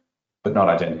doing, but not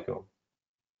identical.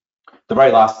 The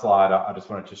very last slide, I just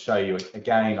wanted to show you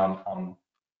again on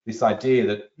this idea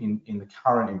that in the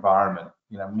current environment,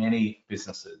 many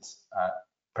businesses,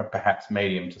 perhaps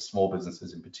medium to small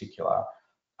businesses in particular,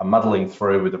 are muddling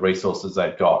through with the resources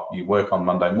they've got. You work on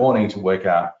Monday morning to work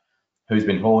out who's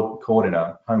been caught in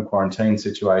a home quarantine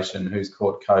situation, who's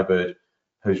caught COVID,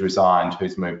 who's resigned,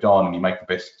 who's moved on, and you make the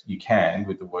best you can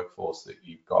with the workforce that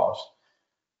you've got.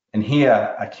 And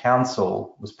here, a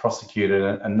council was prosecuted,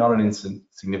 and not an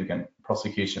insignificant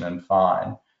prosecution and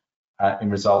fine, as a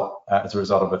result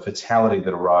of a fatality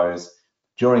that arose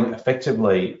during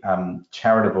effectively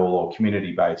charitable or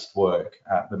community-based work.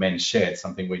 The men's shed,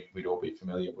 something we'd all be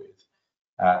familiar with.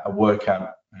 A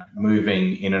worker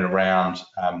moving in and around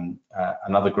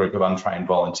another group of untrained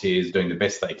volunteers, doing the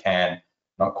best they can,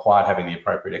 not quite having the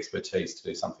appropriate expertise to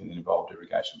do something that involved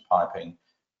irrigation piping,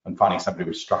 and finding somebody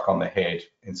was struck on the head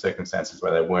in circumstances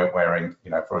where they weren't wearing,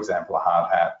 for example, a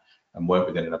hard hat and weren't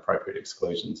within an appropriate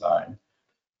exclusion zone.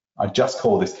 I just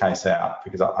call this case out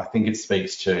because I think it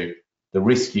speaks to the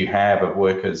risk you have of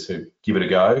workers who give it a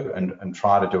go and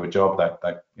try to do a job that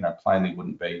they plainly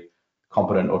wouldn't be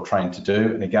competent or trained to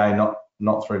do. And again,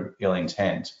 not through ill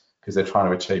intent, because they're trying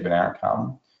to achieve an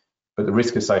outcome, but the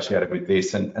risk associated with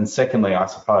this. And secondly, I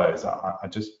suppose, I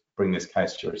just bring this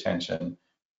case to your attention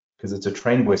because it's a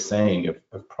trend we're seeing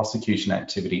of prosecution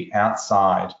activity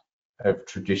outside of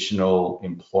traditional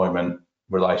employment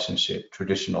relationship,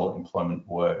 traditional employment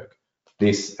work.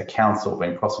 A council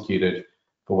being prosecuted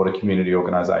for what a community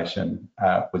organisation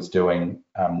was doing,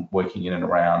 working in and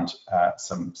around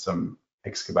some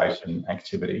excavation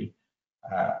activity.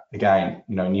 Again,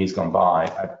 in years gone by,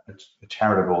 a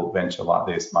charitable venture like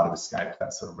this might have escaped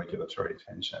that sort of regulatory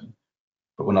attention,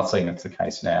 but we're not seeing that's the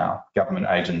case now. Government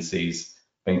agencies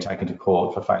being taken to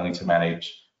court for failing to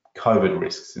manage COVID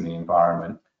risks in the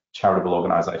environment, charitable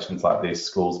organisations like this,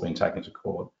 schools being taken to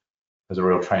court. There's a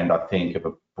real trend, I think, of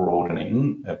a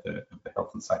broadening of the health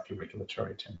and safety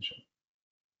regulatory attention.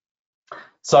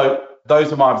 So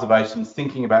those are my observations,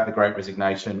 thinking about the Great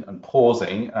Resignation and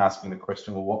pausing and asking the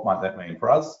question, well, what might that mean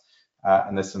for us?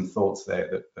 And there's some thoughts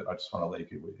there that I just want to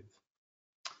leave you with.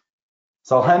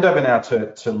 So I'll hand over now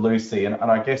to Lucy, and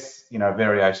I guess,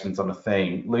 variations on a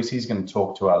theme. Lucy's going to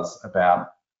talk to us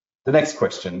about the next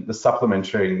question, the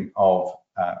supplementing of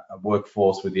a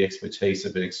workforce with the expertise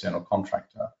of an external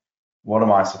contractor. What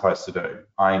am I supposed to do?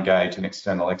 I engage an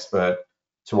external expert.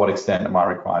 To what extent am I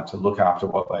required to look after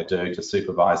what they do, to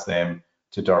supervise them,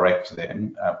 to direct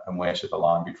them, and where should the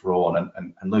line be drawn?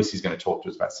 And Lucy's going to talk to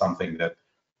us about something that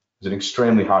was an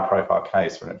extremely high-profile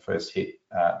case when it first hit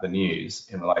the news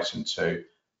in relation to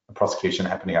a prosecution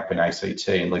happening up in ACT,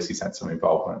 and Lucy's had some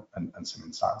involvement and some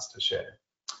insights to share.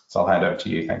 So I'll hand over to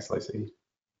you. Thanks, Lucy.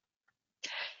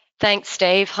 Thanks,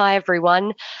 Steve. Hi,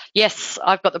 everyone. Yes,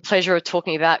 I've got the pleasure of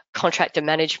talking about contractor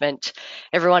management.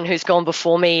 Everyone who's gone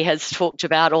before me has talked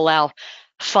about all our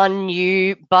fun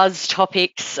new buzz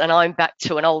topics, and I'm back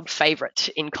to an old favourite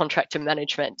in contractor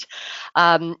management.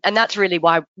 And that's really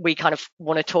why we kind of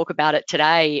want to talk about it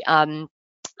today.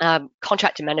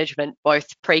 Contractor management, both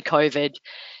pre-COVID,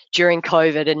 during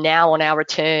COVID, and now on our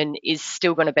return, is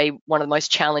still going to be one of the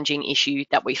most challenging issues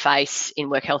that we face in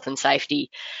work health and safety.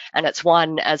 And it's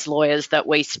one, as lawyers, that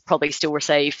we probably still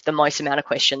receive the most amount of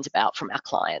questions about from our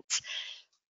clients.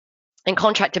 And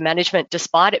contractor management,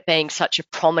 despite it being such a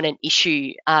prominent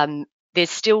issue, there's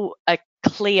still a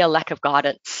clear lack of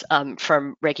guidance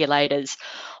from regulators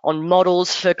on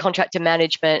models for contractor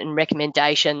management and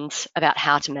recommendations about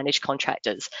how to manage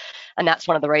contractors. And that's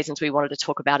one of the reasons we wanted to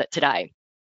talk about it today.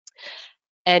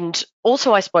 And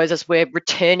also, I suppose, as we're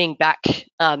returning back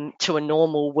to a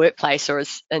normal workplace, or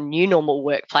as a new normal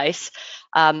workplace,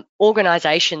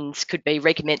 organisations could be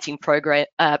recommencing projects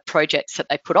that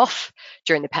they put off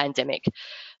during the pandemic.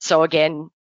 So again,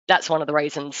 that's one of the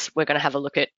reasons we're going to have a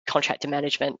look at contractor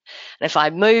management. And if I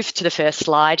move to the first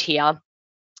slide here,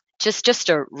 just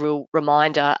a real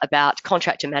reminder about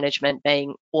contractor management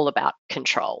being all about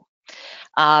control.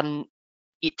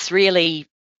 It's really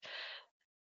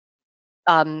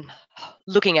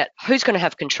looking at who's going to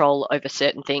have control over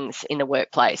certain things in the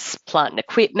workplace, plant and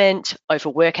equipment, over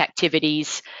work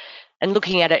activities, and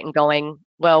looking at it and going,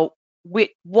 well,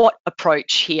 what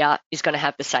approach here is going to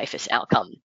have the safest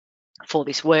outcome for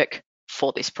this work,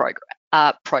 for this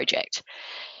project.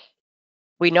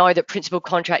 We know that principal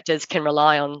contractors can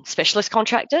rely on specialist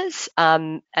contractors,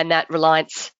 and that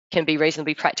reliance can be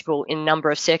reasonably practical in a number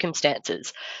of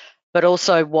circumstances, but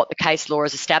also what the case law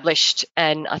has established.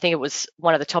 And I think it was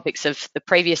one of the topics of the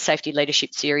previous Safety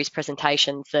Leadership Series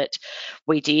presentations that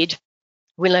we did.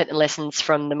 We learnt the lessons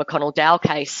from the McConnell-Dow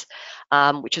case,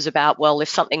 which was about, well, if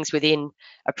something's within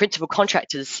a principal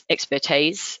contractor's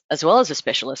expertise, as well as a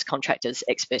specialist contractor's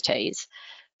expertise,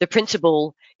 the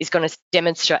principal is going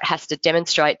to has to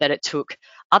demonstrate that it took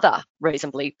other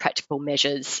reasonably practical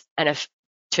measures and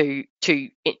to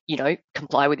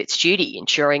comply with its duty,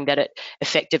 ensuring that it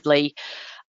effectively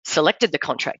selected the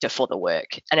contractor for the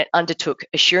work, and it undertook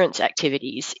assurance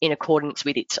activities in accordance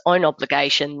with its own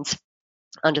obligations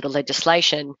under the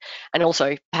legislation, and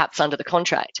also perhaps under the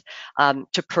contract,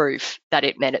 to prove that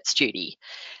it met its duty.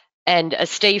 And as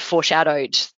Steve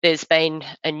foreshadowed, there's been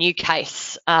a new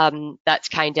case that's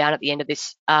came down at the end of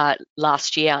this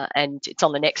last year, and it's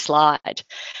on the next slide.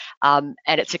 And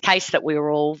it's a case that we were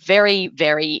all very,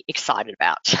 very excited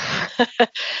about.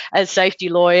 As safety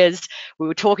lawyers, we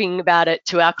were talking about it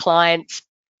to our clients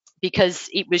because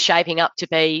it was shaping up to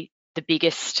be the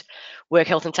biggest work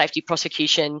health and safety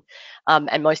prosecution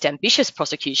and most ambitious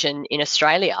prosecution in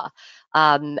Australia.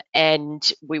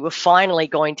 And we were finally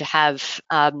going to have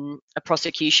a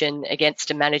prosecution against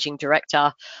a managing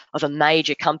director of a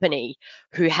major company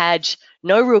who had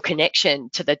no real connection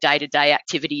to the day-to-day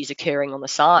activities occurring on the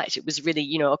site. It was really,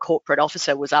 a corporate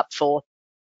officer was up for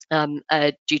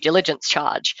a due diligence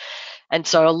charge. And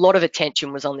so a lot of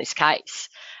attention was on this case.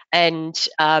 And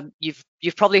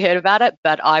you've probably heard about it,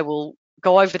 but I will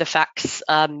go over the facts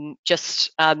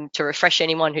just to refresh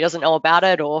anyone who doesn't know about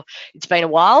it, or it's been a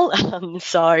while.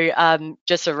 So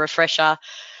just a refresher.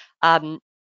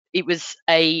 It was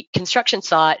a construction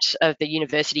site of the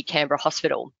University Canberra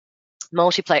Hospital.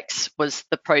 Multiplex was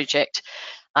the project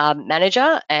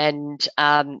manager and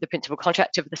the principal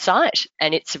contractor of the site,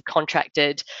 and it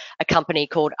subcontracted a company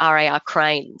called RAR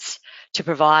Cranes to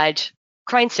provide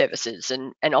crane services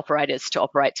and operators to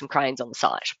operate some cranes on the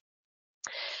site.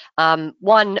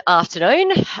 One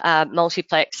afternoon,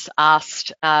 Multiplex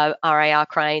asked RAR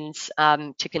Cranes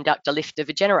to conduct a lift of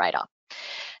a generator,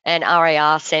 and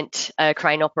RAR sent a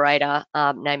crane operator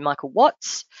named Michael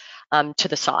Watts to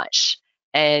the site.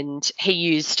 and he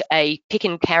used a pick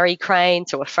and carry crane,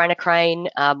 so a Franna crane,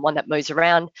 one that moves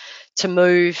around, to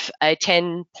move a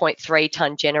 10.3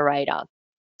 tonne generator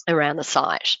around the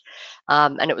site.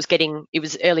 And it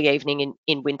was early evening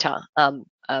in winter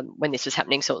when this was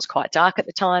happening, so it was quite dark at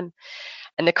the time.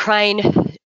 And the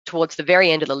crane, towards the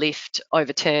very end of the lift,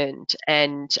 overturned,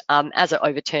 and as it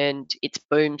overturned, its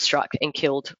boom struck and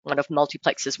killed one of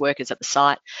Multiplex's workers at the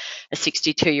site, a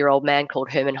 62-year-old man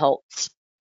called Herman Holtz.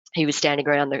 He was standing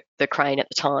around the crane at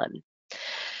the time.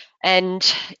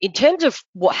 And in terms of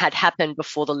what had happened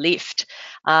before the lift,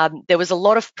 there was a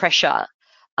lot of pressure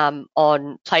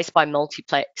placed by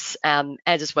Multiplex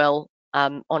as well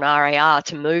on RAR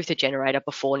to move the generator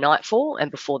before nightfall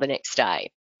and before the next day.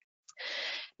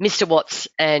 Mr. Watts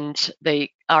and the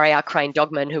RAR crane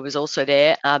dogman, who was also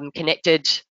there, connected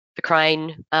the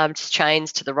crane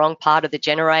chains to the wrong part of the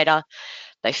generator.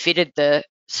 They fitted the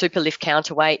super lift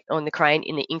counterweight on the crane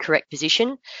in the incorrect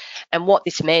position. And what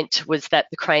this meant was that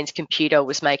the crane's computer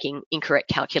was making incorrect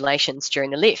calculations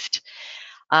during the lift.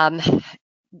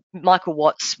 Michael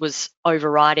Watts was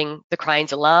overriding the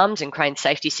crane's alarms and crane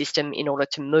safety system in order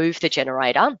to move the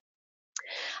generator.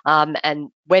 And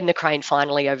when the crane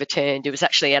finally overturned, it was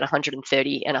actually at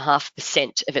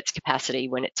 130.5% of its capacity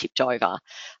when it tipped over,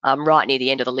 right near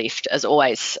the end of the lift. As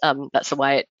always, that's the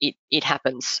way it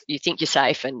happens. You think you're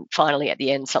safe, and finally at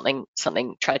the end,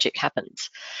 something tragic happens.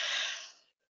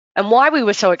 And why we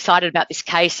were so excited about this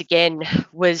case again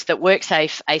was that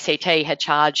WorkSafe ACT had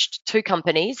charged 2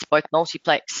 companies, both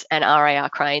Multiplex and RAR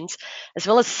Cranes, as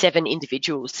well as 7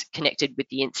 individuals connected with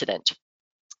the incident.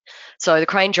 So the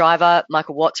crane driver,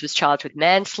 Michael Watts, was charged with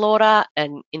manslaughter,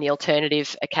 and in the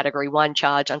alternative, a Category 1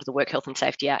 charge under the Work Health and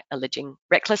Safety Act alleging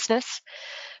recklessness.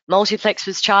 Multiplex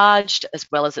was charged, as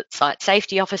well as its site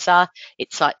safety officer,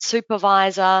 its site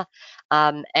supervisor,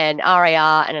 and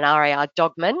RAR and an RAR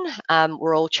dogman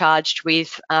were all charged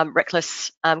with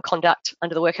reckless conduct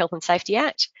under the Work Health and Safety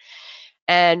Act.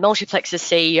 And Multiplex's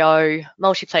CEO,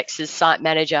 Multiplex's site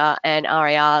manager, and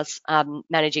RAR's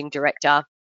managing director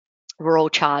were all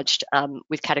charged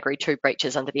with Category 2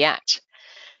 breaches under the Act.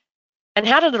 And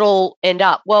how did it all end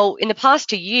up? Well, in the past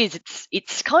 2 years,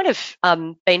 it's kind of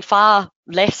been far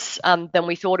less than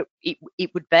we thought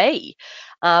it would be.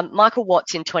 Michael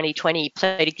Watts in 2020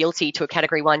 pleaded guilty to a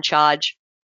Category 1 charge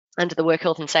under the Work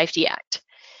Health and Safety Act.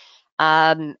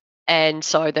 And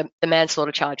so the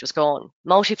manslaughter charge was gone.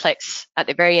 Multiplex, at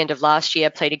the very end of last year,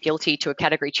 pleaded guilty to a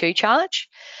Category 2 charge.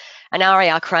 And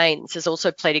RAR Cranes has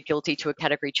also pleaded guilty to a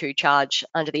Category 2 charge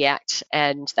under the Act,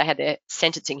 and they had their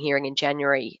sentencing hearing in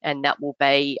January, and that will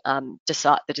be,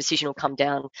 the decision will come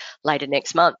down later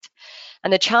next month.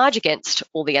 And the charge against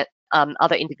all the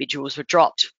other individuals were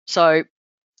dropped. So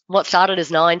what started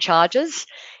as 9 charges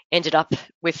ended up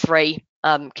with 3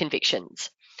 convictions.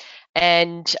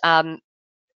 And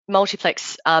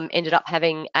Multiplex ended up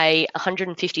having a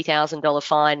 $150,000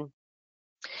 fine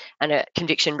and a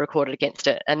conviction recorded against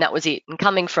it, and that was it. And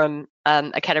coming from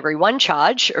a Category 1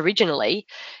 charge originally,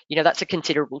 that's a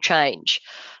considerable change.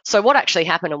 So what actually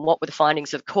happened and what were the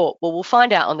findings of court? Well, we'll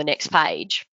find out on the next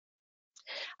page.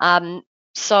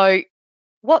 So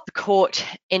what the court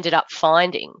ended up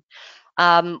finding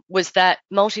was that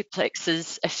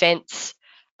Multiplex's offence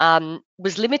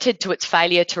was limited to its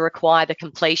failure to require the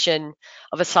completion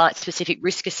of a site-specific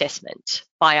risk assessment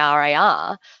by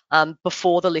RAR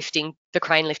before the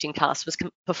crane lifting task was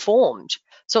performed.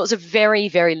 So it was a very,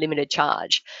 very limited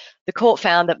charge. The court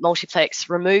found that Multiplex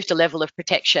removed a level of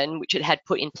protection which it had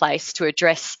put in place to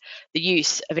address the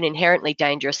use of an inherently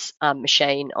dangerous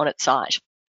machine on its site,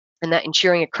 and that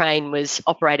ensuring a crane was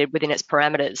operated within its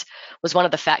parameters was one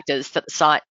of the factors that the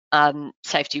site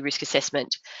safety risk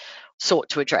assessment sought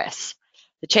to address.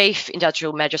 The Chief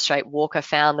Industrial Magistrate Walker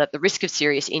found that the risk of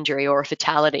serious injury or a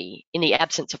fatality in the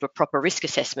absence of a proper risk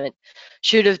assessment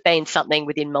should have been something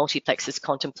within Multiplex's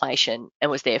contemplation and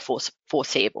was therefore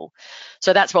foreseeable.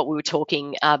 So that's what we were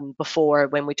talking before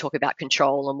when we talk about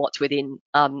control and what's within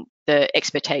the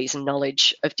expertise and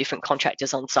knowledge of different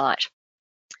contractors on site.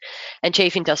 And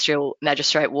Chief Industrial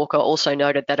Magistrate Walker also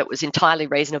noted that it was entirely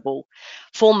reasonable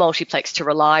for Multiplex to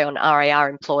rely on RAR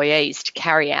employees to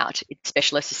carry out its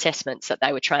specialist assessments that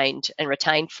they were trained and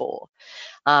retained for.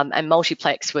 And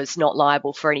Multiplex was not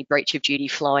liable for any breach of duty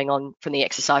flowing on from the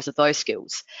exercise of those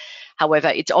skills. However,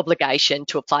 its obligation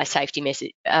to apply safety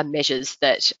measures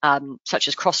that, such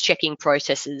as cross-checking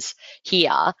processes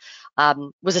here,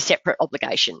 was a separate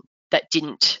obligation that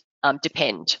didn't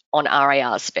depend on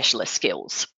RAR's specialist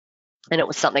skills. And it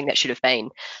was something that should have been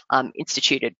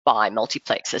instituted by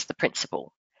Multiplex as the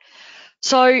principal.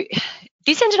 So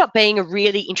this ended up being a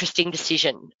really interesting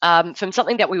decision. From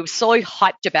something that we were so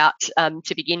hyped about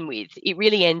to begin with, it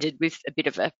really ended with a bit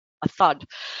of a thud.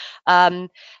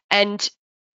 And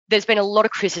there's been a lot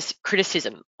of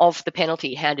criticism of the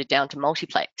penalty handed down to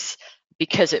Multiplex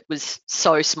because it was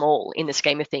so small in the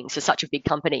scheme of things for such a big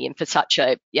company and for such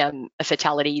a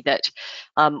fatality that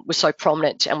was so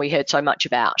prominent and we heard so much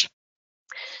about.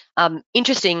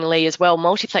 Interestingly as well,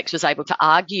 Multiplex was able to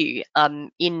argue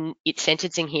in its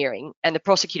sentencing hearing, and the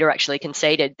prosecutor actually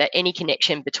conceded that any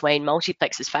connection between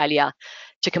Multiplex's failure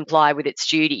to comply with its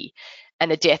duty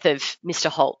and the death of Mr.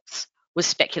 Holtz was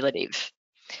speculative.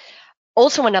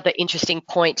 Also, another interesting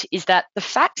point is that the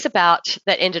facts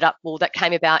that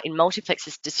came about in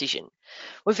Multiplex's decision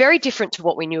were very different to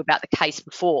what we knew about the case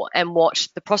before and what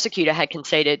the prosecutor had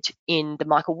conceded in the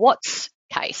Michael Watts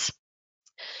case.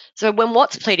 So when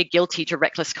Watts pleaded guilty to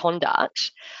reckless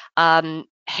conduct,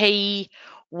 he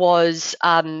was,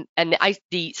 part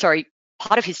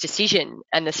of his decision,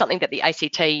 and something that the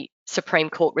ACT Supreme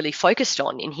Court really focused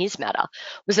on in his matter,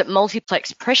 was that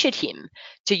Multiplex pressured him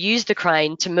to use the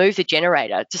crane to move the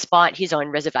generator despite his own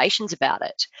reservations about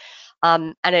it.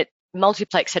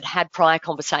 Multiplex had prior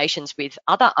conversations with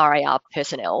other RAR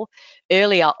personnel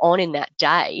earlier on in that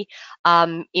day,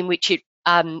 in which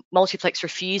Multiplex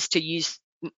refused to use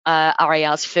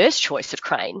RAR's first choice of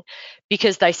crane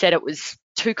because they said it was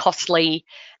too costly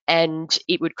and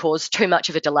it would cause too much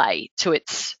of a delay to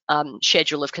its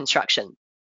schedule of construction.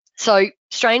 So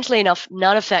strangely enough,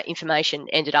 none of that information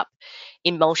ended up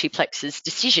in Multiplex's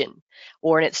decision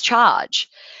or in its charge.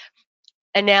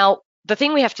 And now the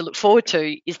thing we have to look forward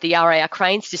to is the RAR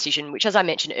Cranes decision, which, as I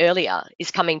mentioned earlier, is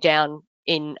coming down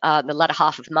in the latter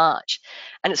half of March.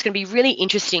 And it's going to be really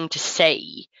interesting to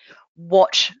see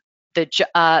what the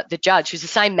judge, who's the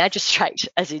same magistrate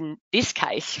as in this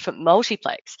case for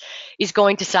Multiplex, is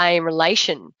going to say in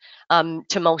relation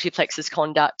to Multiplex's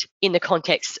conduct in the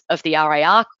context of the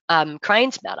RAR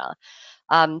Cranes matter,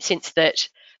 since that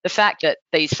the fact that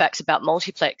these facts about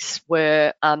Multiplex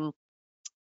were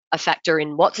a factor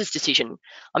in Watts's decision,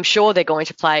 I'm sure they're going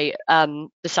to play the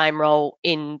same role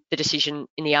in the decision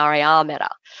in the RAR matter.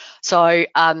 So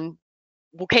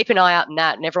we'll keep an eye out on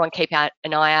that, and everyone keep an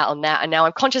eye out on that. And now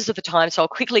I'm conscious of the time, so I'll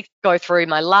quickly go through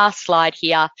my last slide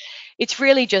here. It's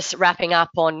really just wrapping up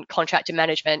on contractor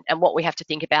management and what we have to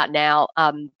think about now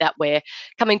that we're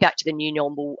coming back to the new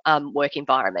normal work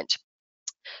environment.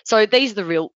 So these are the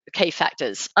real key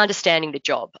factors: understanding the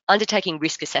job, undertaking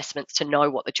risk assessments to know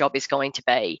what the job is going to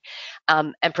be,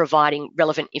 and providing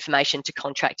relevant information to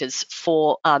contractors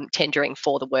for tendering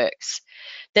for the works.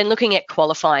 Then looking at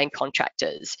qualifying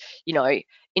contractors,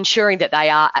 ensuring that they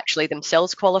are actually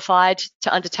themselves qualified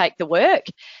to undertake the work,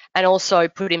 and also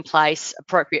put in place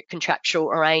appropriate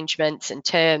contractual arrangements and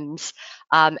terms,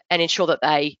 and ensure that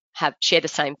they share the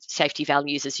same safety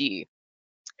values as you.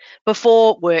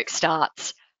 Before work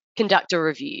starts, conduct a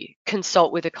review,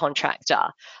 consult with a contractor,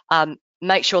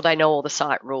 make sure they know all the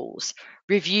site rules,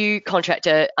 review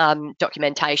contractor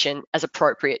documentation as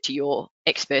appropriate to your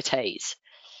expertise.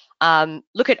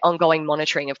 Look at ongoing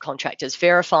monitoring of contractors,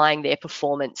 verifying their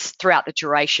performance throughout the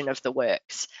duration of the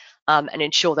works, and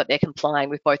ensure that they're complying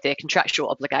with both their contractual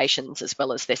obligations as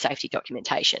well as their safety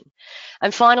documentation.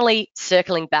 And finally,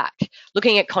 circling back,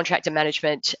 looking at contractor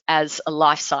management as a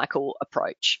life cycle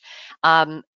approach.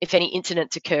 If any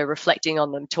incidents occur, reflecting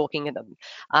on them, talking to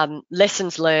them,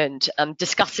 lessons learned,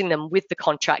 discussing them with the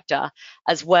contractor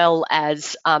as well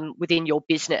as within your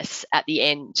business at the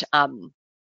end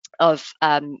of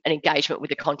an engagement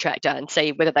with the contractor, and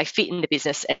see whether they fit in the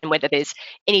business and whether there's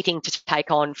anything to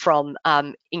take on from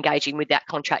engaging with that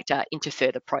contractor into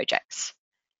further projects.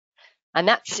 And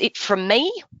that's it from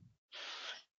me.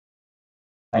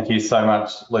 Thank you so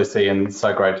much, Lucy, and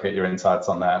so great to get your insights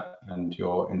on that and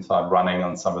your inside running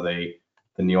on some of the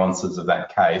nuances of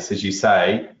that case. As you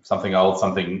say, something old,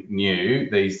 something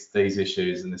new, these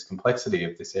issues and this complexity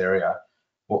of this area.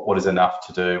 What is enough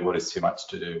to do? What is too much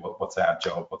to do? What's our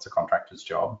job? What's a contractor's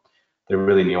job? They're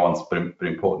really nuanced but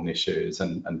important issues,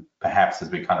 and perhaps as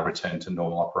we kind of return to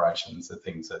normal operations, the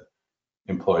things that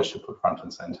employers should put front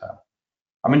and centre.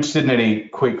 I'm interested in any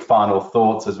quick final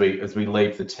thoughts as we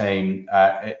leave the team.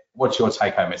 What's your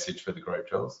take-home message for the group,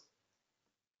 Jules?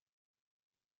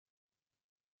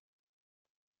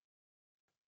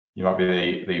 You might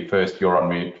be the first. You're on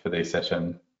mute for this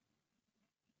session.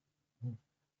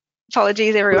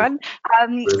 Apologies, everyone.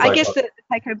 I guess the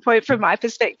take-home point from my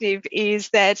perspective is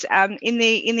that in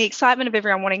the excitement of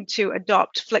everyone wanting to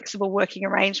adopt flexible working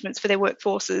arrangements for their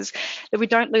workforces, that we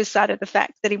don't lose sight of the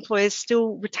fact that employers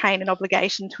still retain an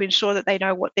obligation to ensure that they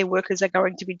know what their workers are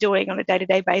going to be doing on a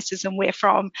day-to-day basis and where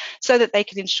from, so that they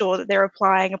can ensure that they're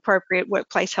applying appropriate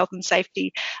workplace health and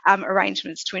safety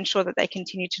arrangements to ensure that they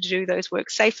continue to do those work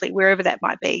safely, wherever that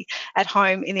might be, at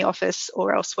home, in the office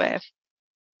or elsewhere.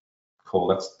 Cool,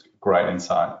 that's great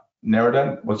insight.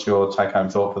 Nerida, what's your take-home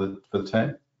thought for the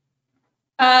team?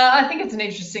 I think it's an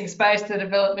interesting space, the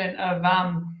development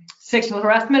of sexual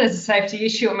harassment as a safety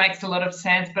issue. It makes a lot of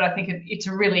sense, but I think it's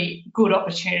a really good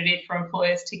opportunity for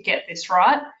employers to get this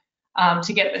right, as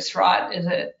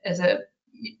the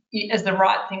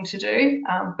right thing to do,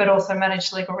 but also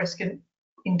manage legal risk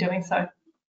in doing so.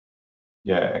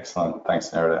 Yeah, excellent. Thanks,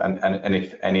 Nerida. And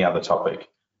if any other topic,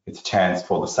 it's a chance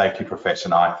for the safety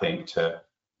profession, I think, to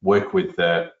work with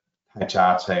the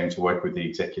HR team, to work with the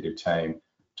executive team,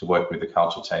 to work with the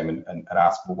culture team and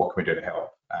ask, well, what can we do to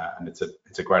help? And it's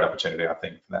a great opportunity, I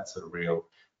think, for that sort of real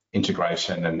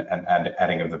integration and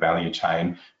adding of the value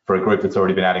chain for a group that's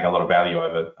already been adding a lot of value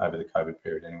over the COVID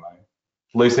period anyway.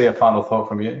 Lucy, a final thought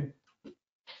from you?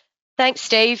 Thanks,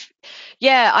 Steve.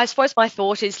 Yeah, I suppose my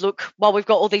thought is, look, while we've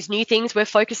got all these new things we're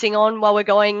focusing on while we're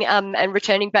going and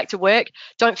returning back to work,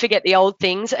 don't forget the old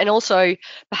things, and also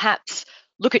perhaps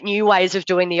look at new ways of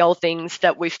doing the old things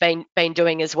that we've been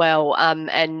doing as well,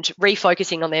 and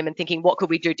refocusing on them and thinking, what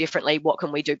could we do differently? What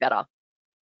can we do better?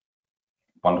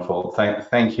 Wonderful.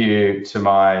 Thank you to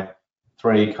my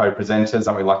three co-presenters.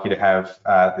 Aren't we lucky to have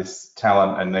this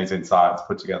talent and these insights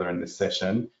put together in this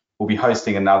session? We'll be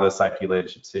hosting another safety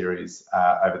leadership series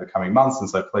over the coming months, and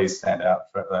so please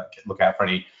look out for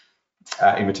any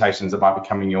invitations that might be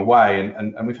coming your way.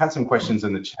 And we've had some questions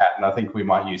in the chat, and I think we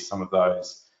might use some of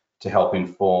those to help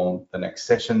inform the next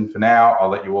session. For now, I'll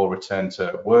let you all return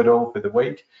to Wordle for the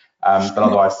week. But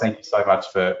otherwise, thank you so much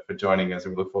for joining us,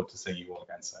 and we look forward to seeing you all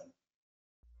again soon.